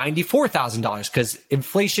 $94,000 because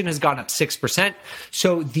inflation has gone up 6%.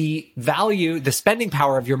 So the value, the spending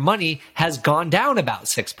power of your money has gone down about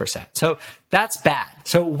 6%. So that's bad.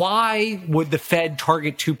 So why would the Fed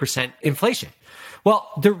target 2% inflation?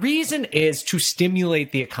 Well, the reason is to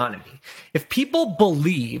stimulate the economy. If people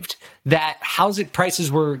believed that housing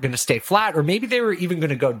prices were going to stay flat, or maybe they were even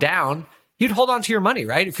going to go down, you'd hold on to your money,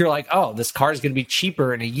 right? If you're like, oh, this car is going to be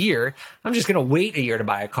cheaper in a year, I'm just going to wait a year to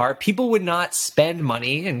buy a car. People would not spend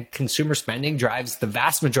money, and consumer spending drives the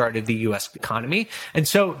vast majority of the U.S. economy. And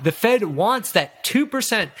so the Fed wants that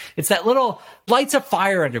 2%. It's that little lights a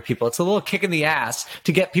fire under people. It's a little kick in the ass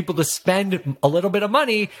to get people to spend a little bit of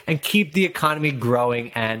money and keep the economy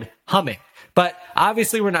growing and humming. But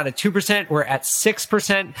obviously we're not at 2%, we're at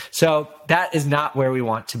 6%. So that is not where we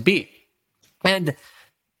want to be. And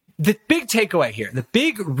the big takeaway here, the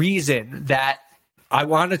big reason that I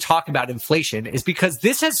want to talk about inflation is because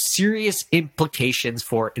this has serious implications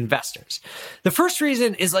for investors. The first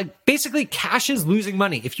reason is basically cash is losing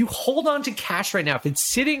money. If you hold on to cash right now, if it's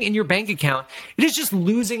sitting in your bank account, it is just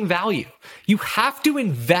losing value. You have to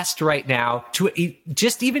invest right now to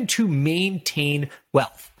just even to maintain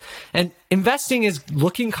wealth. And investing is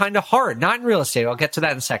looking kind of hard, not in real estate. I'll get to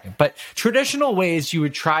that in a second. But traditional ways you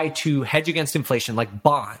would try to hedge against inflation, like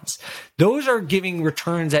bonds, those are giving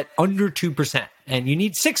returns at under 2%. And you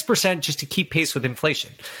need 6% just to keep pace with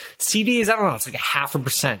inflation. CDs, I don't know, it's like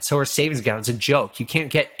 0.5%. So are savings accounts. It's a joke. You can't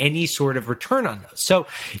get any sort of return on those. So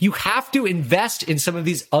you have to invest in some of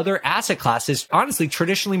these other asset classes, honestly,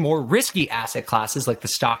 traditionally more risky asset classes like the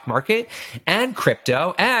stock market and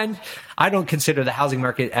crypto. And I don't consider the housing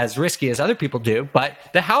market as risky as other people do, but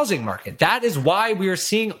the housing market. That is why we are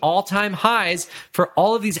seeing all-time highs for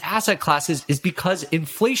all of these asset classes, is because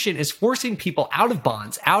inflation is forcing people out of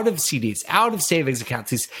bonds, out of CDs, out of savings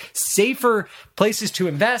accounts, these safer places to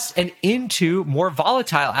invest, and into more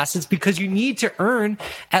volatile assets, because you need to earn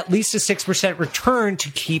at least a 6% return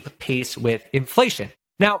to keep pace with inflation.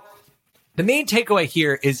 Now, the main takeaway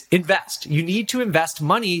here is invest. You need to invest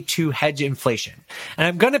money to hedge inflation. And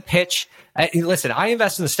I'm going to pitch, listen, I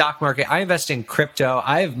invest in the stock market. I invest in crypto.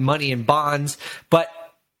 I have money in bonds, but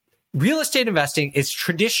real estate investing is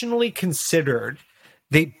traditionally considered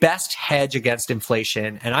the best hedge against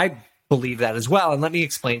inflation. And I believe that as well. And let me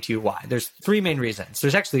explain to you why. There's three main reasons.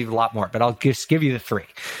 There's actually a lot more, but I'll just give you the three.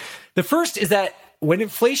 The first is that when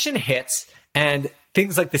inflation hits and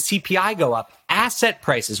things like the CPI go up, asset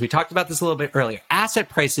prices, we talked about this a little bit earlier, asset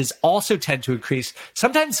prices also tend to increase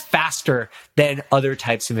sometimes faster than other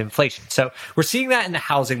types of inflation. So we're seeing that in the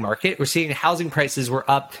housing market. We're seeing housing prices were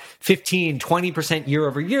up 15, 20% year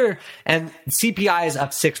over year, and CPI is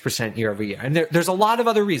up 6% year over year. And there's a lot of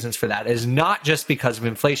other reasons for that. It is not just because of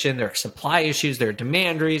inflation. There are supply issues, there are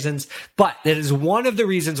demand reasons, but it is one of the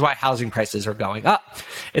reasons why housing prices are going up.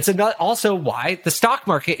 It's also why the stock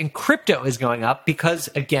market and crypto is going up, because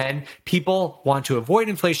again, people want to avoid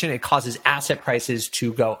inflation. It causes asset prices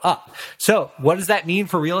to go up. So what does that mean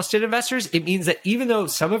for real estate investors? It means that even though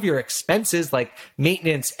some of your expenses like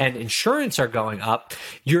maintenance and insurance are going up,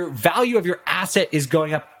 your value of your asset is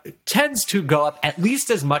going up, tends to go up at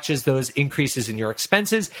least as much as those increases in your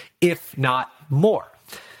expenses, if not more.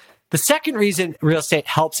 The second reason real estate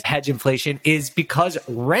helps hedge inflation is because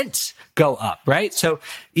rents go up, right? So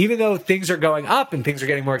even though things are going up and things are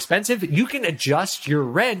getting more expensive, you can adjust your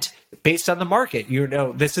rent based on the market. You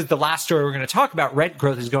know, this is the last story we're going to talk about. Rent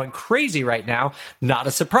growth is going crazy right now. Not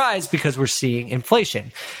a surprise, because we're seeing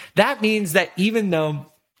inflation. That means that even though,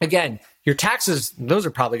 again, your taxes, those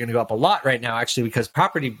are probably going to go up a lot right now, actually, because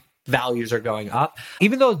property values are going up.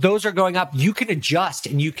 Even though those are going up, you can adjust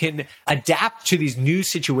and you can adapt to these new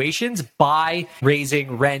situations by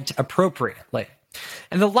raising rent appropriately.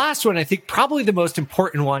 And the last one, I think probably the most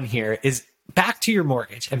important one here, is back to your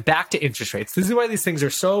mortgage and back to interest rates. This is why these things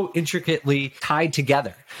are so intricately tied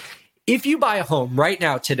together. If you buy a home right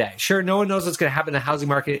now today, sure, no one knows what's going to happen in the housing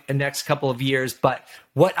market in the next couple of years, but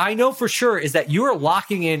what I know for sure is that you are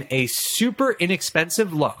locking in a super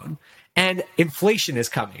inexpensive loan, and inflation is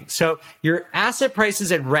coming. So your asset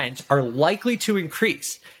prices and rent are likely to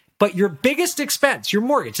increase. But your biggest expense, your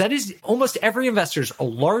mortgage, that is almost every investor's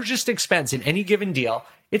largest expense in any given deal,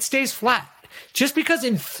 it stays flat. Just because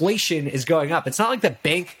inflation is going up, it's not like the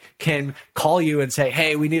bank can call you and say,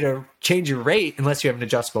 hey, we need to change your rate, unless you have an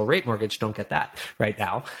adjustable rate mortgage. Don't get that right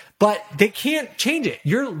now. But they can't change it.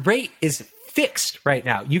 Your rate is fixed right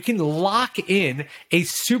now. You can lock in a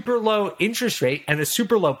super low interest rate and a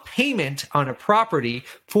super low payment on a property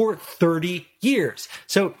for 30 years.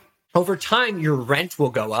 So over time, your rent will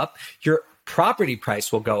go up, your property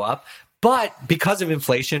price will go up, but because of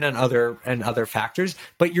inflation and other factors,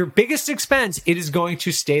 but your biggest expense, it is going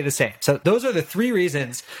to stay the same. So those are the three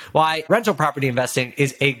reasons why rental property investing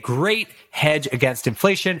is a great hedge against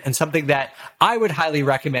inflation, and something that I would highly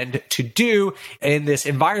recommend to do in this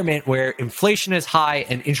environment where inflation is high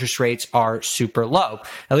and interest rates are super low.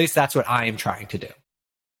 At least that's what I am trying to do.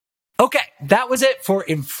 Okay, that was it for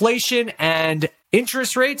inflation and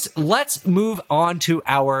interest rates. Let's move on to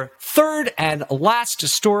our third and last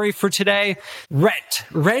story for today. Rent.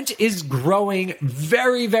 Rent is growing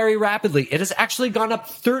very, very rapidly. It has actually gone up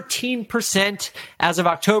 13% as of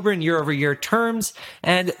October in year-over-year terms.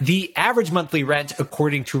 And the average monthly rent,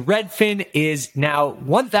 according to Redfin, is now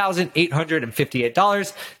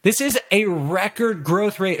 $1,858. This is a record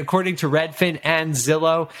growth rate, according to Redfin and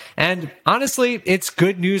Zillow. And honestly, it's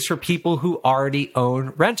good news for people who already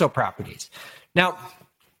own rental properties. Now,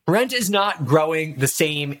 rent is not growing the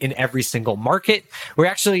same in every single market. We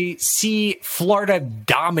actually see Florida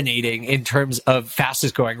dominating in terms of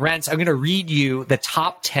fastest growing rents. I'm going to read you the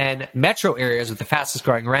top 10 metro areas with the fastest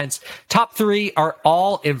growing rents. Top 3 are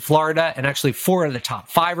all in Florida, and actually 4 of the top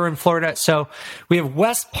 5 are in Florida. So we have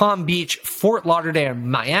West Palm Beach, Fort Lauderdale, and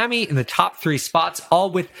Miami in the top 3 spots, all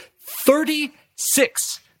with 36%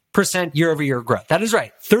 36% year-over-year growth. That is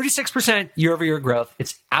right. 36% year-over-year growth.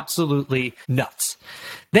 It's absolutely nuts.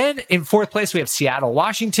 Then in fourth place, we have Seattle,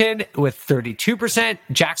 Washington with 32%,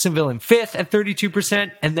 Jacksonville in fifth at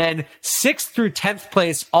 32%, and then 6th through 10th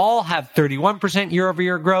place all have 31%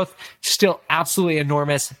 year-over-year growth. Still absolutely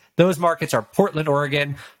enormous. Those markets are Portland,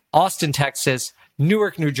 Oregon, Austin, Texas,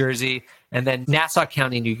 Newark, New Jersey, and then Nassau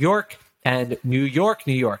County, New York, and New York,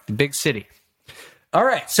 the big city. All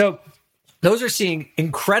right, so those are seeing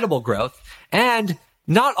incredible growth, and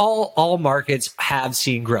not all markets have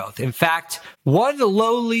seen growth. In fact, one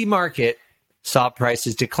lowly market saw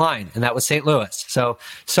prices decline, and that was St. Louis. So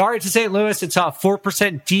sorry to St. Louis, it saw a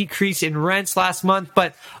 4% decrease in rents last month,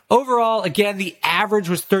 but overall, again, the average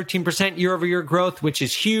was 13% year-over-year growth, which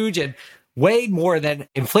is huge and way more than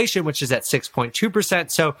inflation, which is at 6.2%.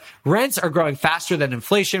 So rents are growing faster than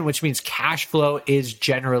inflation, which means cash flow is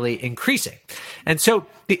generally increasing. And so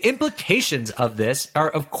the implications of this are,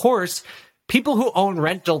 of course, people who own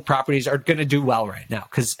rental properties are going to do well right now.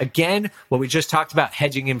 Because again, what we just talked about,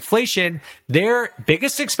 hedging inflation, their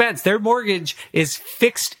biggest expense, their mortgage is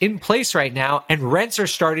fixed in place right now, and rents are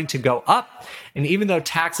starting to go up. And even though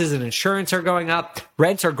taxes and insurance are going up,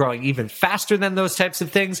 rents are growing even faster than those types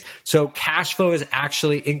of things. So cash flow is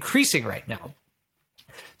actually increasing right now.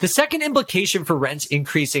 The second implication for rents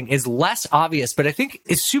increasing is less obvious, but I think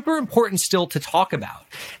is super important still to talk about.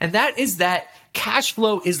 And that is that cash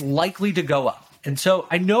flow is likely to go up. And so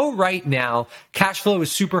I know right now, cash flow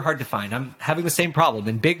is super hard to find. I'm having the same problem.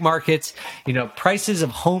 In big markets, prices of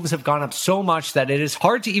homes have gone up so much that it is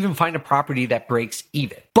hard to even find a property that breaks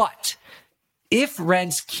even. But if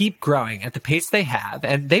rents keep growing at the pace they have,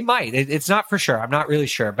 and they might, it's not for sure, I'm not really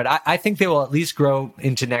sure, but I think they will at least grow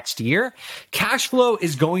into next year, cash flow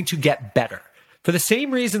is going to get better. For the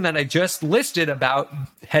same reason that I just listed about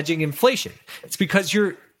hedging inflation. It's because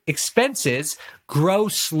your expenses grow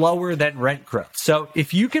slower than rent growth. So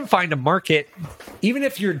if you can find a market, even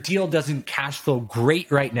if your deal doesn't cash flow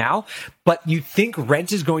great right now, but you think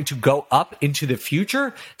rent is going to go up into the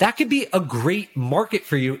future, that could be a great market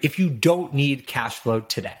for you if you don't need cash flow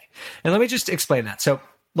today. And let me just explain that. So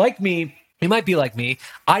like me, you might be like me.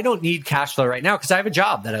 I don't need cash flow right now because I have a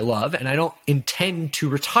job that I love and I don't intend to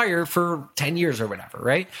retire for 10 years or whatever,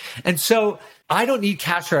 right? And so I don't need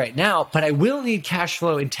cash flow right now, but I will need cash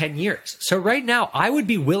flow in 10 years. So right now, I would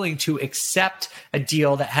be willing to accept a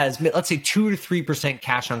deal that has, let's say, 2 to 3%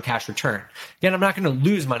 cash on cash return. Again, I'm not going to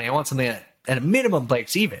lose money. I want something that at a minimum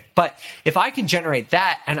breaks even. But if I can generate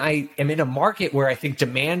that and I am in a market where I think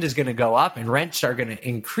demand is going to go up and rents are going to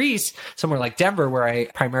increase, somewhere like Denver where I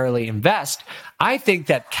primarily invest, I think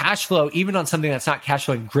that cash flow, even on something that's not cash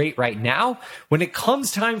flowing great right now, when it comes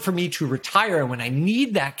time for me to retire and when I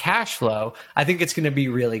need that cash flow, I think it's going to be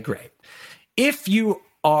really great. If you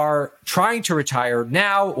are trying to retire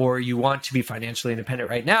now or you want to be financially independent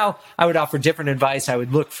right now, I would offer different advice. I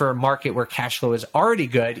would look for a market where cash flow is already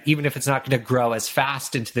good, even if it's not going to grow as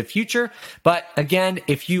fast into the future. But again,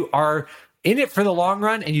 if you are in it for the long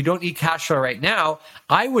run and you don't need cash flow right now,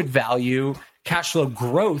 I would value cash flow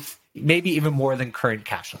growth maybe even more than current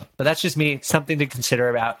cash flow. But that's just me, something to consider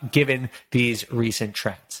about given these recent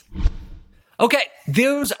trends. Okay,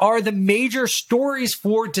 those are the major stories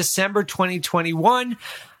for December 2021.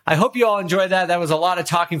 I hope you all enjoyed that. That was a lot of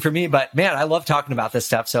talking for me, but man, I love talking about this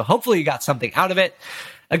stuff. So hopefully you got something out of it.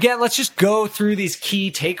 Again, let's just go through these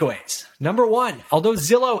key takeaways. Number one, although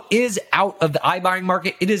Zillow is out of the iBuying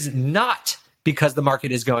market, it is not because the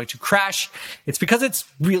market is going to crash. It's because it's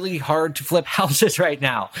really hard to flip houses right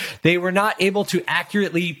now. They were not able to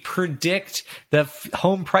accurately predict the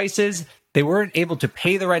home prices. They weren't able to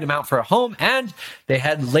pay the right amount for a home, and they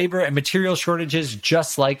had labor and material shortages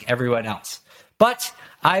just like everyone else. But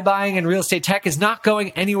iBuying and real estate tech is not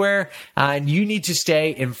going anywhere, and you need to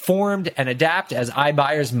stay informed and adapt as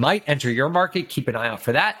iBuyers might enter your market. Keep an eye out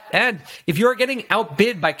for that. And if you're getting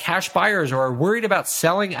outbid by cash buyers or are worried about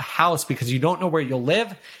selling a house because you don't know where you'll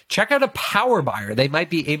live, check out a power buyer. They might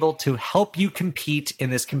be able to help you compete in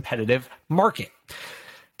this competitive market.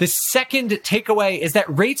 The second takeaway is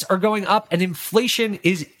that rates are going up and inflation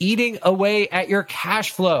is eating away at your cash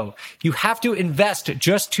flow. You have to invest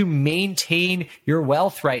just to maintain your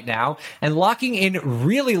wealth right now, and locking in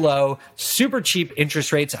really low, super cheap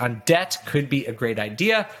interest rates on debt could be a great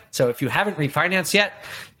idea. So if you haven't refinanced yet,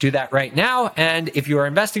 do that right now. And if you are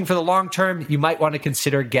investing for the long term, you might want to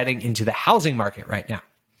consider getting into the housing market right now.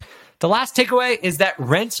 The last takeaway is that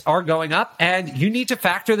rents are going up and you need to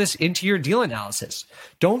factor this into your deal analysis.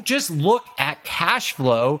 Don't just look at cash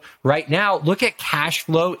flow right now. Look at cash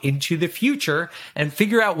flow into the future and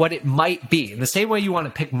figure out what it might be. In the same way you want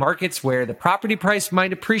to pick markets where the property price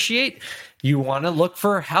might appreciate, you want to look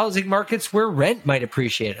for housing markets where rent might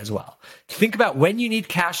appreciate as well. Think about when you need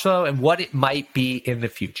cash flow and what it might be in the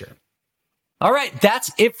future. All right,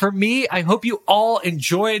 that's it for me. I hope you all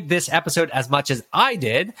enjoyed this episode as much as I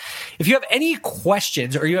did. If you have any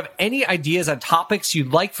questions or you have any ideas on topics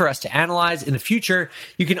you'd like for us to analyze in the future,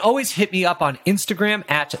 you can always hit me up on Instagram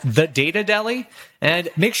at The Data Deli. And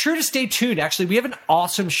make sure to stay tuned. Actually, we have an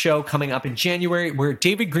awesome show coming up in January where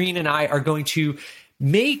David Green and I are going to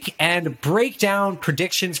make and break down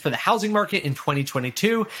predictions for the housing market in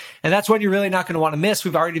 2022. And that's one you're really not going to want to miss.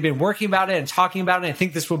 We've already been working about it and talking about it. I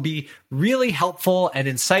think this will be really helpful and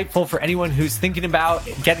insightful for anyone who's thinking about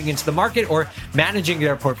getting into the market or managing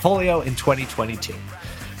their portfolio in 2022.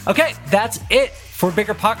 Okay, that's it for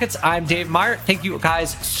Bigger Pockets. I'm Dave Meyer. Thank you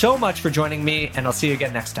guys so much for joining me, and I'll see you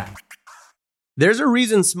again next time. There's a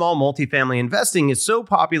reason small multifamily investing is so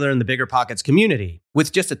popular in the Bigger Pockets community.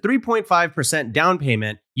 With just a 3.5% down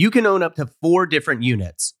payment, you can own up to 4 different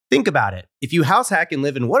units. Think about it. If you house hack and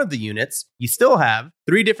live in one of the units, you still have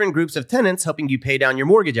 3 different groups of tenants helping you pay down your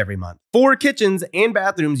mortgage every month, 4 kitchens and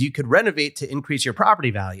bathrooms you could renovate to increase your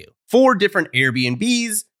property value, 4 different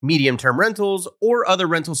Airbnbs, medium-term rentals, or other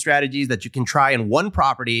rental strategies that you can try in one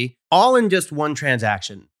property, all in just one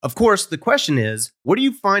transaction. Of course, the question is, where do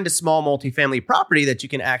you find a small multifamily property that you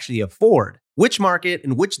can actually afford? Which market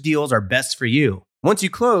and which deals are best for you? Once you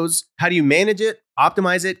close, how do you manage it,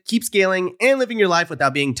 optimize it, keep scaling, and living your life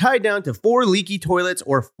without being tied down to 4 leaky toilets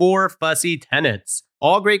or 4 fussy tenants?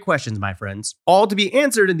 All great questions, my friends. All to be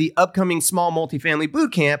answered in the upcoming Small Multifamily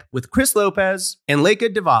Bootcamp with Chris Lopez and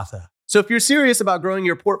Lekha Devatha. So if you're serious about growing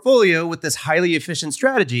your portfolio with this highly efficient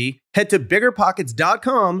strategy, head to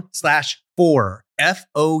biggerpockets.com/4,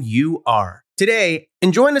 F-O-U-R, today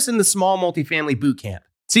and join us in the Small Multifamily Bootcamp.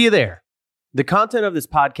 See you there. The content of this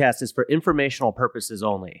podcast is for informational purposes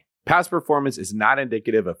only. Past performance is not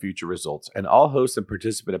indicative of future results, and all host and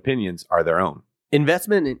participant opinions are their own.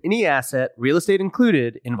 Investment in any asset, real estate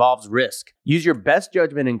included, involves risk. Use your best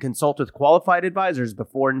judgment and consult with qualified advisors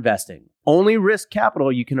before investing. Only risk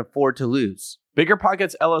capital you can afford to lose. Bigger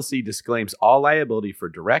Pockets LLC disclaims all liability for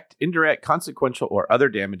direct, indirect, consequential, or other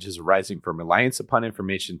damages arising from reliance upon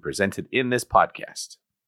information presented in this podcast.